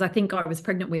 because I think I was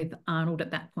pregnant with Arnold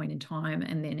at that point in time,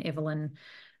 and then Evelyn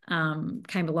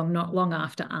came along not long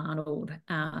after Arnold.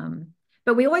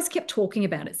 But we always kept talking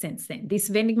about it since then. This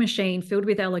vending machine filled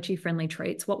with allergy-friendly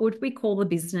treats. What would we call the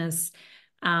business?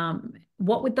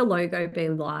 What would the logo be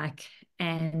like?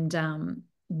 And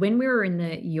when we were in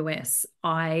the US,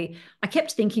 I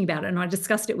kept thinking about it, and I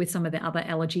discussed it with some of the other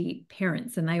allergy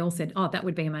parents, and they all said, oh, that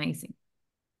would be amazing.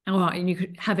 Oh, and you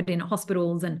could have it in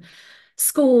hospitals and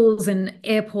schools and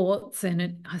airports.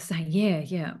 And I was saying,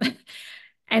 yeah.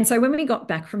 And so when we got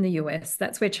back from the US,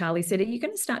 that's where Charlie said, are you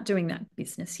going to start doing that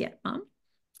business yet, Mum?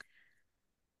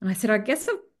 And I said, I guess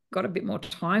I've got a bit more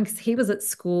time, because he was at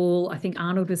school. I think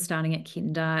Arnold was starting at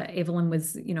kinder. Evelyn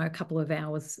was, you know, a couple of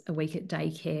hours a week at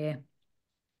daycare.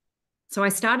 So I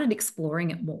started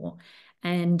exploring it more,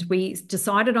 and we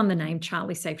decided on the name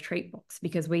Charlie Safe Treat Box,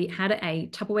 because we had a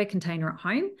Tupperware container at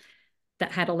home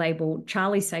that had a label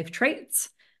Charlie Safe Treats.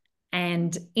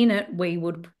 And in it, we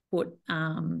would put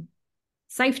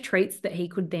safe treats that he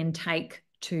could then take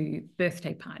to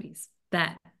birthday parties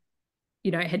that,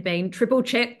 you know, had been triple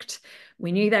checked.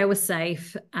 We knew they were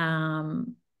safe.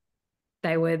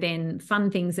 They were then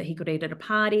fun things that he could eat at a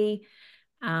party.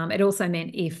 It also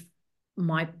meant if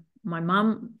my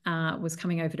mum was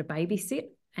coming over to babysit,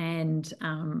 and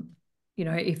you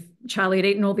know, if Charlie had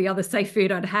eaten all the other safe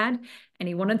food I'd had and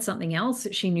he wanted something else,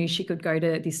 she knew she could go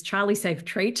to this Charlie Safe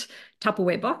Treat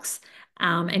Tupperware box,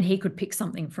 and he could pick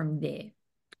something from there.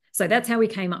 So that's how we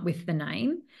came up with the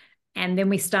name. And then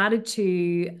we started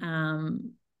to,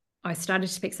 I started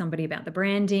to speak to somebody about the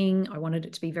branding. I wanted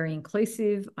it to be very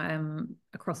inclusive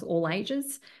across all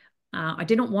ages. I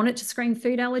didn't want it to scream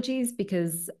food allergies,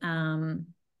 because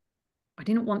I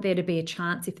didn't want there to be a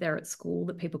chance, if they're at school,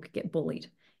 that people could get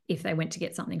bullied if they went to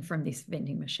get something from this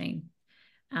vending machine.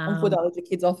 And food allergy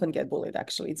kids often get bullied,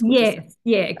 actually. It's good yeah, to say.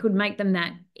 yeah, it could make them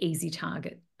that easy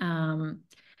target.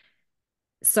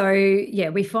 So yeah,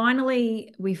 we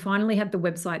finally had the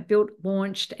website built,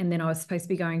 launched, and then I was supposed to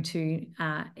be going to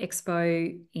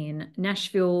Expo in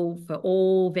Nashville for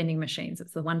all vending machines.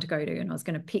 It's the one to go to, and I was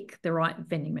going to pick the right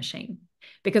vending machine,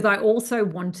 because I also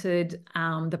wanted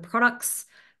the products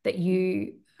that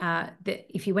that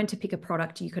if you went to pick a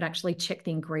product, you could actually check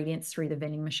the ingredients through the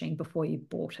vending machine before you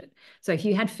bought it. So if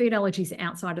you had food allergies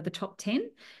outside of the top 10,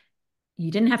 you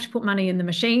didn't have to put money in the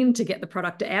machine to get the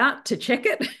product out to check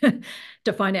it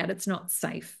to find out it's not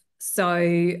safe. So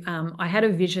I had a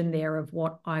vision there of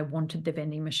what I wanted the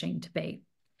vending machine to be.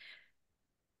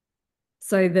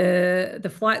 So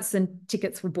the flights and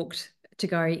tickets were booked to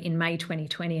go in May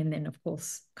 2020. And then, of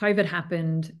course, COVID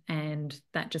happened, and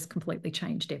that just completely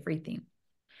changed everything.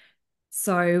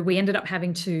 So we ended up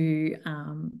having to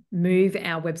move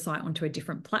our website onto a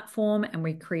different platform, and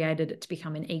we created it to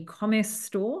become an e-commerce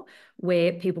store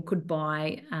where people could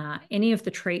buy any of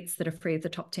the treats that are free of the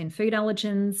top 10 food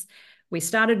allergens. We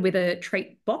started with a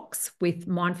treat box with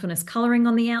mindfulness colouring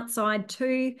on the outside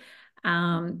too.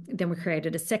 Then we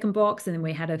created a second box, and then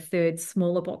we had a third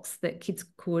smaller box that kids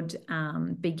could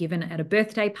be given at a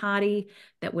birthday party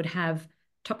that would have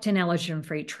top 10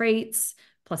 allergen-free treats,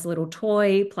 plus a little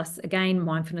toy, plus, again,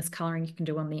 mindfulness colouring you can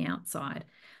do on the outside.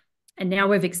 And now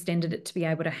we've extended it to be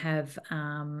able to have,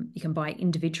 you can buy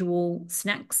individual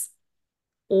snacks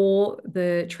or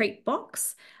the treat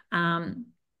box.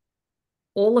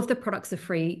 All of the products are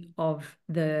free of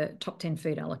the top 10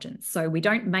 food allergens. So we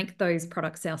don't make those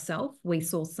products ourselves. We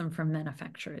source them from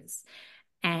manufacturers.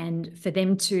 And for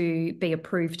them to be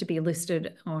approved to be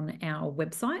listed on our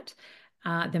website,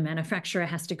 the manufacturer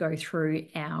has to go through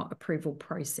our approval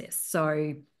process.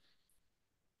 So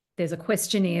there's a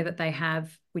questionnaire that they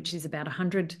have, which is about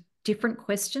 100 different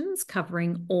questions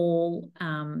covering all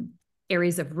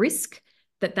areas of risk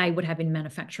that they would have in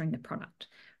manufacturing the product,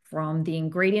 from the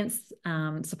ingredients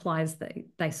suppliers that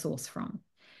they source from,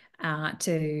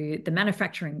 to the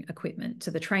manufacturing equipment,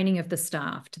 to the training of the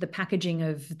staff, to the packaging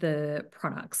of the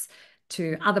products,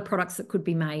 to other products that could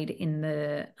be made in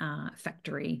the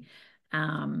factory,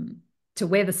 to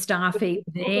where the staff eat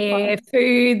their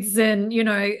foods, and, you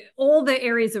know, all the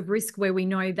areas of risk where we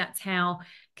know that's how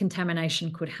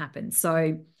contamination could happen.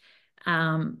 So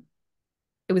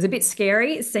it was a bit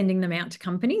scary sending them out to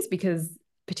companies, because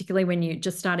particularly when you're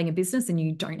just starting a business and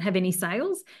you don't have any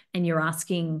sales and you're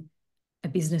asking a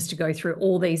business to go through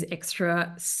all these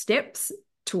extra steps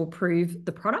to approve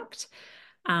the product.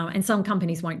 And some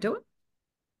companies won't do it.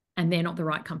 And they're not the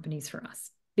right companies for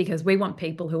us, because we want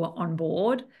people who are on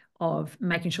board of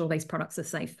making sure these products are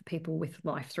safe for people with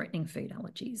life-threatening food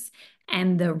allergies.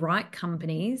 And the right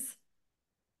companies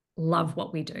love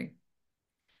what we do.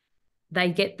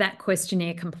 They get that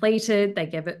questionnaire completed. They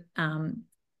give it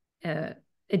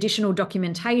additional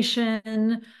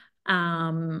documentation.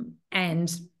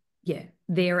 And yeah,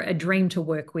 they're a dream to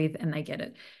work with, and they get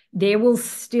it. There will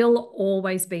still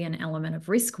always be an element of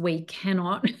risk. We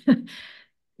cannot,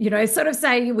 you know, sort of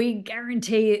say we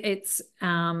guarantee it's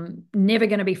never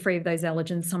going to be free of those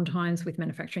allergens. Sometimes with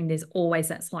manufacturing, there's always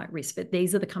that slight risk. But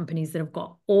these are the companies that have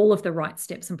got all of the right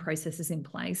steps and processes in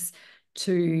place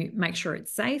to make sure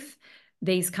it's safe.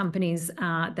 These companies,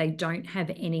 they don't have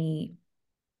any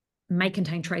may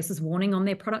contain traces warning on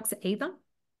their products either.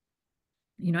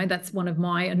 You know, that's one of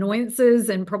my annoyances,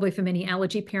 and probably for many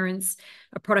allergy parents,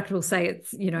 a product will say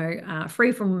it's, you know,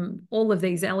 free from all of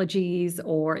these allergies,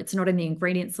 or it's not in the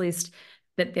ingredients list,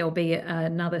 but there'll be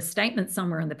another statement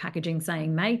somewhere in the packaging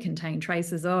saying may contain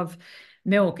traces of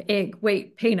milk, egg,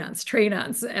 wheat, peanuts, tree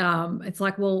nuts. It's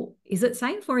like, well, is it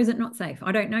safe or is it not safe?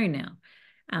 I don't know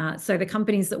now. So the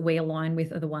companies that we align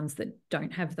with are the ones that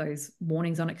don't have those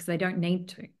warnings on it, because they don't need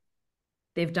to.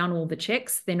 They've done all the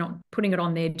checks. They're not putting it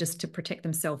on there just to protect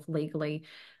themselves legally.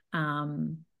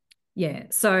 Yeah.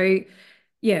 So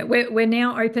yeah, we're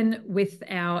now open with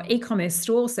our e-commerce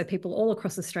store, so people all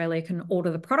across Australia can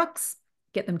order the products,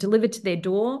 get them delivered to their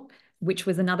door, which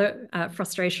was another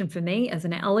frustration for me as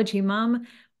an allergy mum.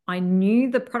 I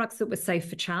knew the products that were safe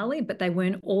for Charlie, but they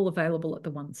weren't all available at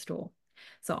the one store.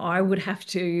 So I would have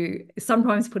to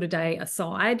sometimes put a day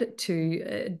aside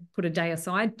to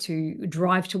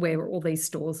drive to where all these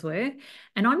stores were.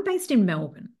 And I'm based in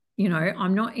Melbourne. You know,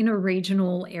 I'm not in a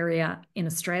regional area in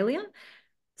Australia.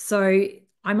 So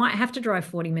I might have to drive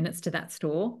 40 minutes to that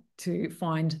store to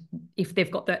find if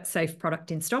they've got that safe product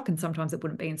in stock. And sometimes it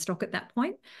wouldn't be in stock at that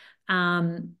point.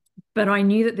 But I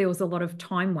knew that there was a lot of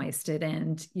time wasted.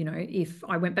 And, you know, if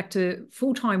I went back to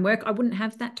full-time work, I wouldn't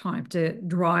have that time to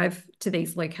drive to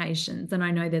these locations. And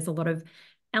I know there's a lot of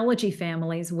allergy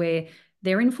families where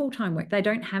they're in full-time work. They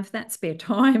don't have that spare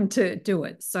time to do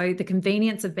it. So the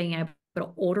convenience of being able to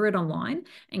order it online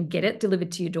and get it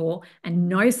delivered to your door and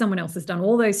know someone else has done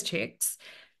all those checks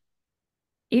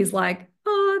is like,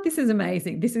 oh, this is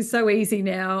amazing. This is so easy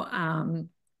now.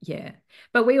 Yeah.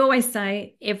 But we always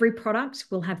say every product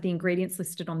will have the ingredients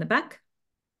listed on the back.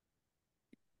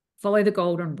 Follow the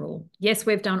golden rule. Yes,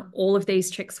 we've done all of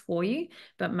these checks for you,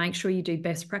 but make sure you do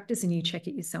best practice and you check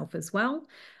it yourself as well.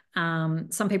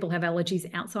 Some people have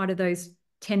allergies outside of those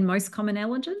 10 most common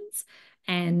allergens.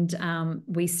 And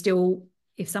we still,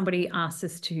 if somebody asks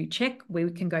us to check, we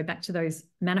can go back to those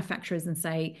manufacturers and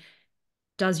say,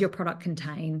 does your product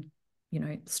contain, you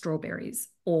know, strawberries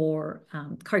or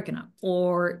coconut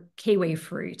or kiwi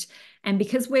fruit? And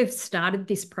because we've started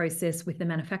this process with the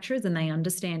manufacturers and they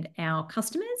understand our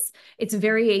customers, it's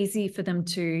very easy for them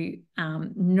to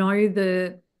know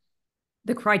the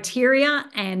criteria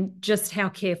and just how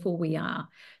careful we are.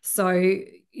 So,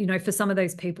 you know, for some of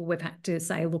those people, we've had to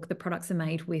say, look, the products are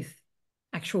made with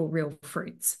actual real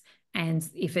fruits. And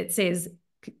if it says,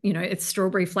 you know, it's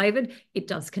strawberry flavored, it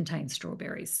does contain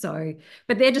strawberries. So,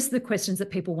 but they're just the questions that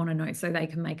people want to know so they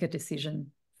can make a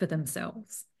decision for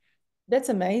themselves. That's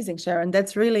amazing, Sharon.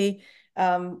 That's really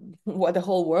what the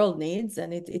whole world needs.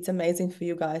 And it's amazing for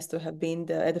you guys to have been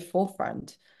at the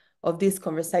forefront of this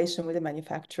conversation with the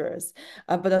manufacturers.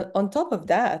 But on top of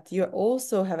that, you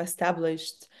also have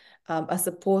established a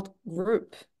support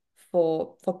group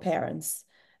for parents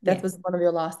That Yes. was one of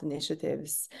your last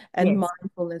initiatives, and Yes.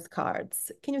 mindfulness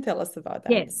cards. Can you tell us about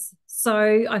that? Yes.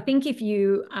 So I think if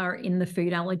you are in the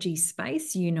food allergy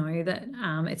space, you know that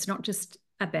it's not just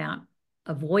about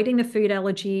avoiding the food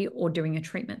allergy or doing a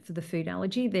treatment for the food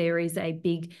allergy. There is a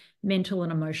big mental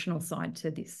and emotional side to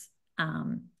this.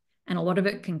 And a lot of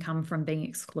it can come from being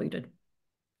excluded,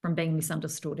 from being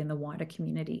misunderstood in the wider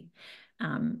community.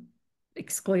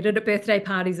 Excluded at birthday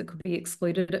parties, it could be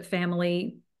excluded at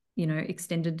family,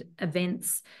 extended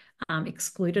events,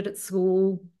 excluded at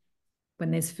school when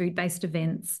there's food-based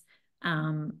events.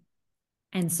 And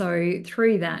so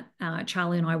through that,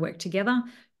 Charlie and I worked together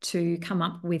to come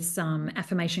up with some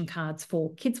affirmation cards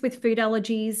for kids with food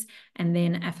allergies, and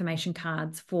then affirmation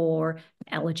cards for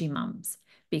allergy mums.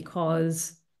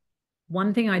 Because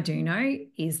one thing I do know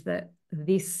is that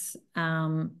this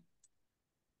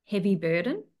heavy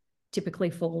burden typically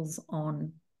falls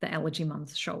on the allergy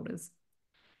mum's shoulders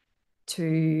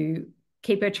to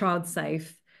keep her child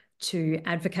safe, to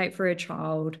advocate for her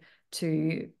child,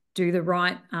 to do the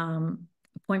right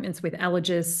appointments with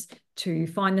allergists, to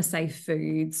find the safe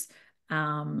foods,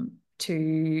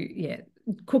 to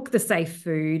cook the safe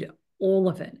food, all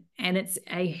of it. And it's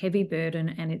a heavy burden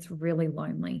and it's really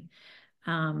lonely.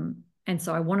 And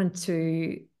so I wanted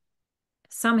to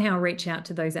somehow reach out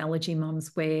to those allergy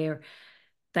mums where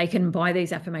they can buy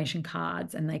these affirmation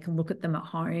cards and they can look at them at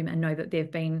home and know that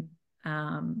they've been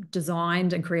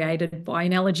designed and created by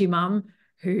an allergy mum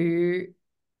who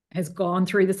has gone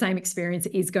through the same experience,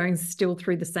 is going still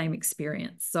through the same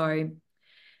experience. So,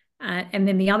 and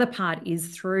then the other part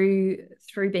is through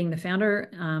being the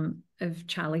founder of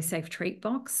Charlie's Safe Treat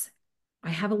Box, I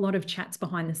have a lot of chats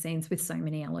behind the scenes with so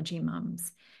many allergy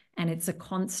mums, and it's a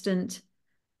constant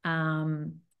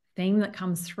theme that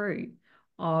comes through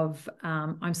of,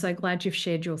 I'm so glad you've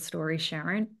shared your story,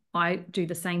 Sharon. I do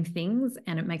the same things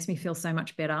and it makes me feel so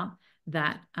much better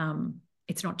that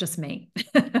it's not just me.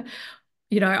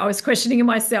 I was questioning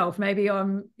myself, maybe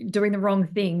I'm doing the wrong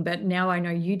thing, but now I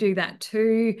know you do that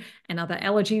too, and other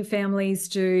allergy families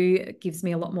do. It gives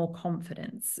me a lot more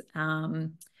confidence.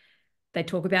 They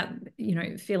talk about,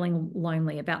 feeling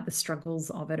lonely, about the struggles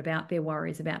of it, about their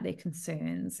worries, about their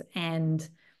concerns, and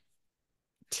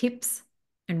tips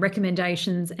and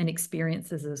recommendations and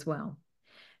experiences as well.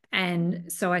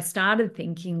 And so I started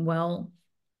thinking, well,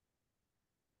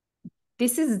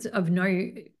 this is of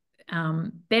no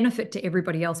benefit to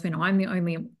everybody else when I'm the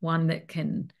only one that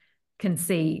can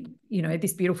see,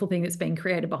 this beautiful thing that's being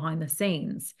created behind the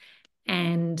scenes.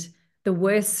 And the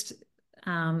worst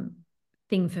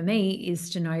thing for me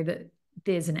is to know that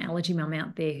there's an allergy mum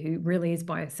out there who really is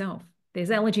by herself.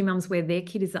 There's allergy mums where their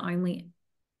kid is the only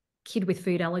kid with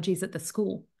food allergies at the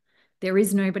school. There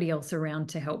is nobody else around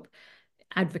to help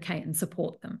advocate and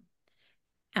support them.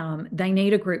 They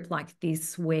need a group like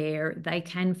this where they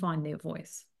can find their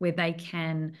voice, where they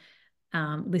can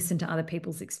listen to other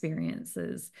people's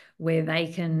experiences, where they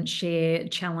can share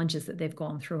challenges that they've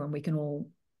gone through, and we can all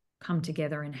come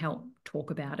together and help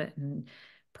talk about it and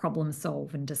problem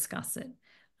solve and discuss it.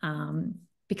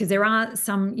 Because there are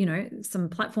some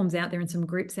platforms out there and some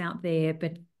groups out there,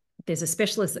 but there's a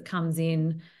specialist that comes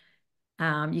in,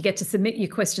 you get to submit your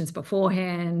questions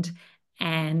beforehand,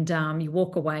 and you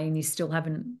walk away and you still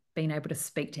haven't been able to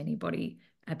speak to anybody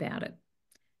about it.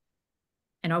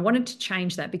 And I wanted to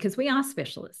change that because we are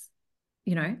specialists.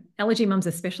 Allergy mums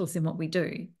are specialists in what we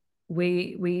do.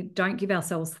 We don't give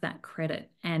ourselves that credit.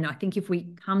 And I think if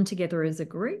we come together as a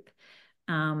group,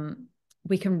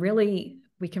 we can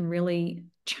really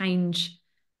change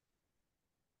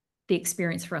the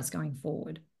experience for us going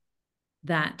forward.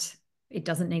 That it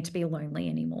doesn't need to be lonely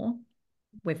anymore.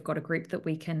 We've got a group that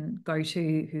we can go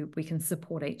to who we can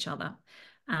support each other.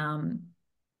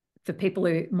 For people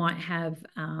who might have,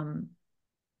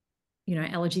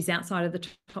 allergies outside of the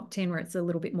top 10 where it's a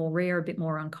little bit more rare, a bit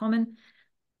more uncommon,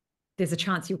 there's a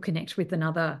chance you'll connect with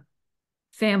another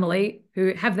family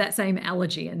who have that same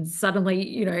allergy, and suddenly,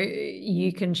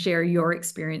 you can share your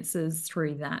experiences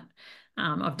through that.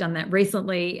 I've done that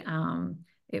recently.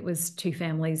 It was two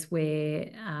families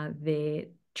where their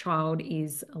child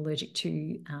is allergic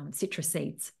to citrus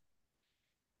seeds.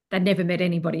 They'd never met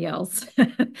anybody else.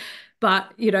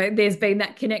 But, there's been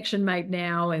that connection made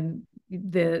now, and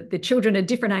the children are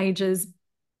different ages,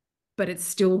 but it's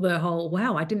still the whole,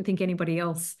 wow, I didn't think anybody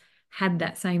else had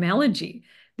that same allergy.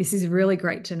 This is really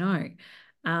great to know.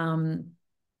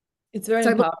 It's very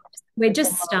so empowering. We're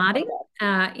just starting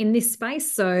in this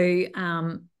space. So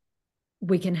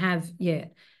we can have,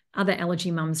 other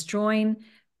allergy mums join,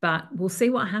 but we'll see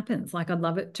what happens. Like, I'd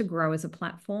love it to grow as a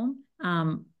platform.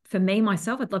 For me,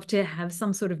 myself, I'd love to have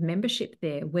some sort of membership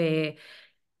there where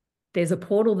there's a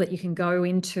portal that you can go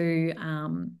into,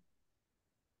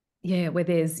 where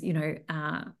there's,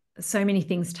 so many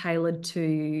things tailored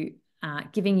to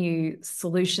giving you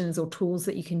solutions or tools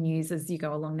that you can use as you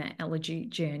go along that allergy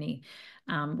journey.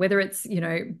 Whether it's,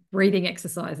 breathing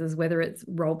exercises, whether it's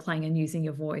role playing and using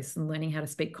your voice and learning how to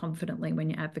speak confidently when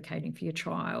you're advocating for your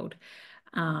child.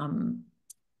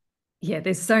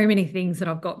 There's so many things that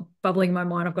I've got bubbling in my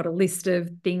mind. I've got a list of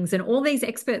things, and all these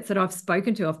experts that I've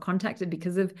spoken to, I've contacted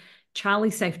because of Charlie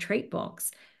Safe Treat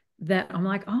Box, that I'm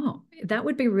like, oh, that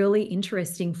would be really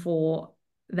interesting for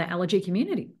the allergy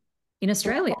community in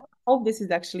Australia. I hope this is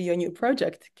actually your new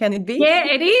project. Can it be? Yeah,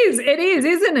 it is. It is,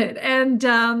 isn't it? And,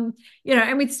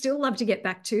 and we'd still love to get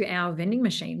back to our vending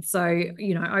machines. So,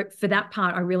 for that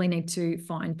part, I really need to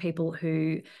find people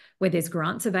where there's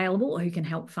grants available who can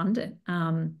help fund it.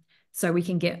 So we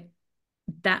can get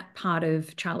that part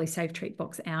of Charlie Safe Treat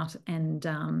Box out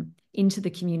and into the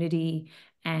community,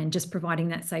 and just providing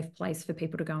that safe place for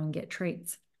people to go and get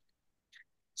treats.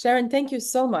 Sharon, thank you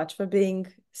so much for being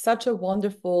such a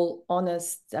wonderful,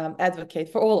 honest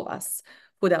advocate for all of us,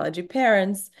 food allergy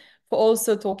parents, for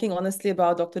also talking honestly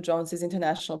about Dr. Jones's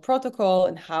international protocol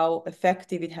and how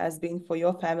effective it has been for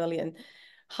your family and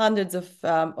hundreds of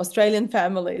Australian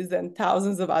families and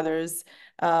thousands of others.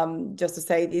 Just to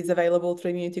say, it is available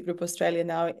through Immunity Group Australia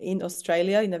now in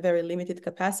Australia in a very limited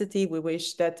capacity. We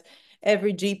wish that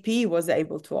every GP was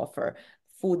able to offer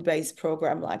food-based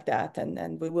program like that,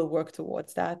 and we will work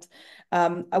towards that.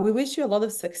 We wish you a lot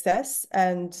of success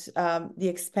and the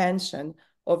expansion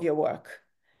of your work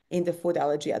in the food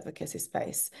allergy advocacy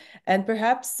space. And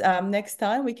perhaps next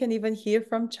time we can even hear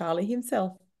from Charlie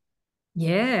himself.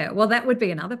 Yeah, well, that would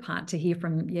be another part, to hear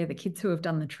from, the kids who have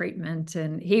done the treatment,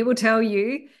 and he will tell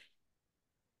you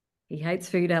he hates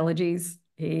food allergies,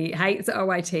 he hates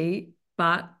OIT,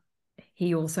 but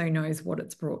he also knows what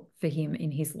it's brought for him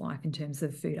in his life in terms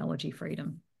of food allergy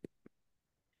freedom.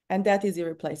 And that is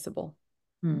irreplaceable.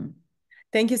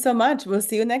 Thank you so much. We'll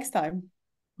see you next time.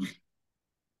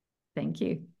 Thank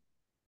you.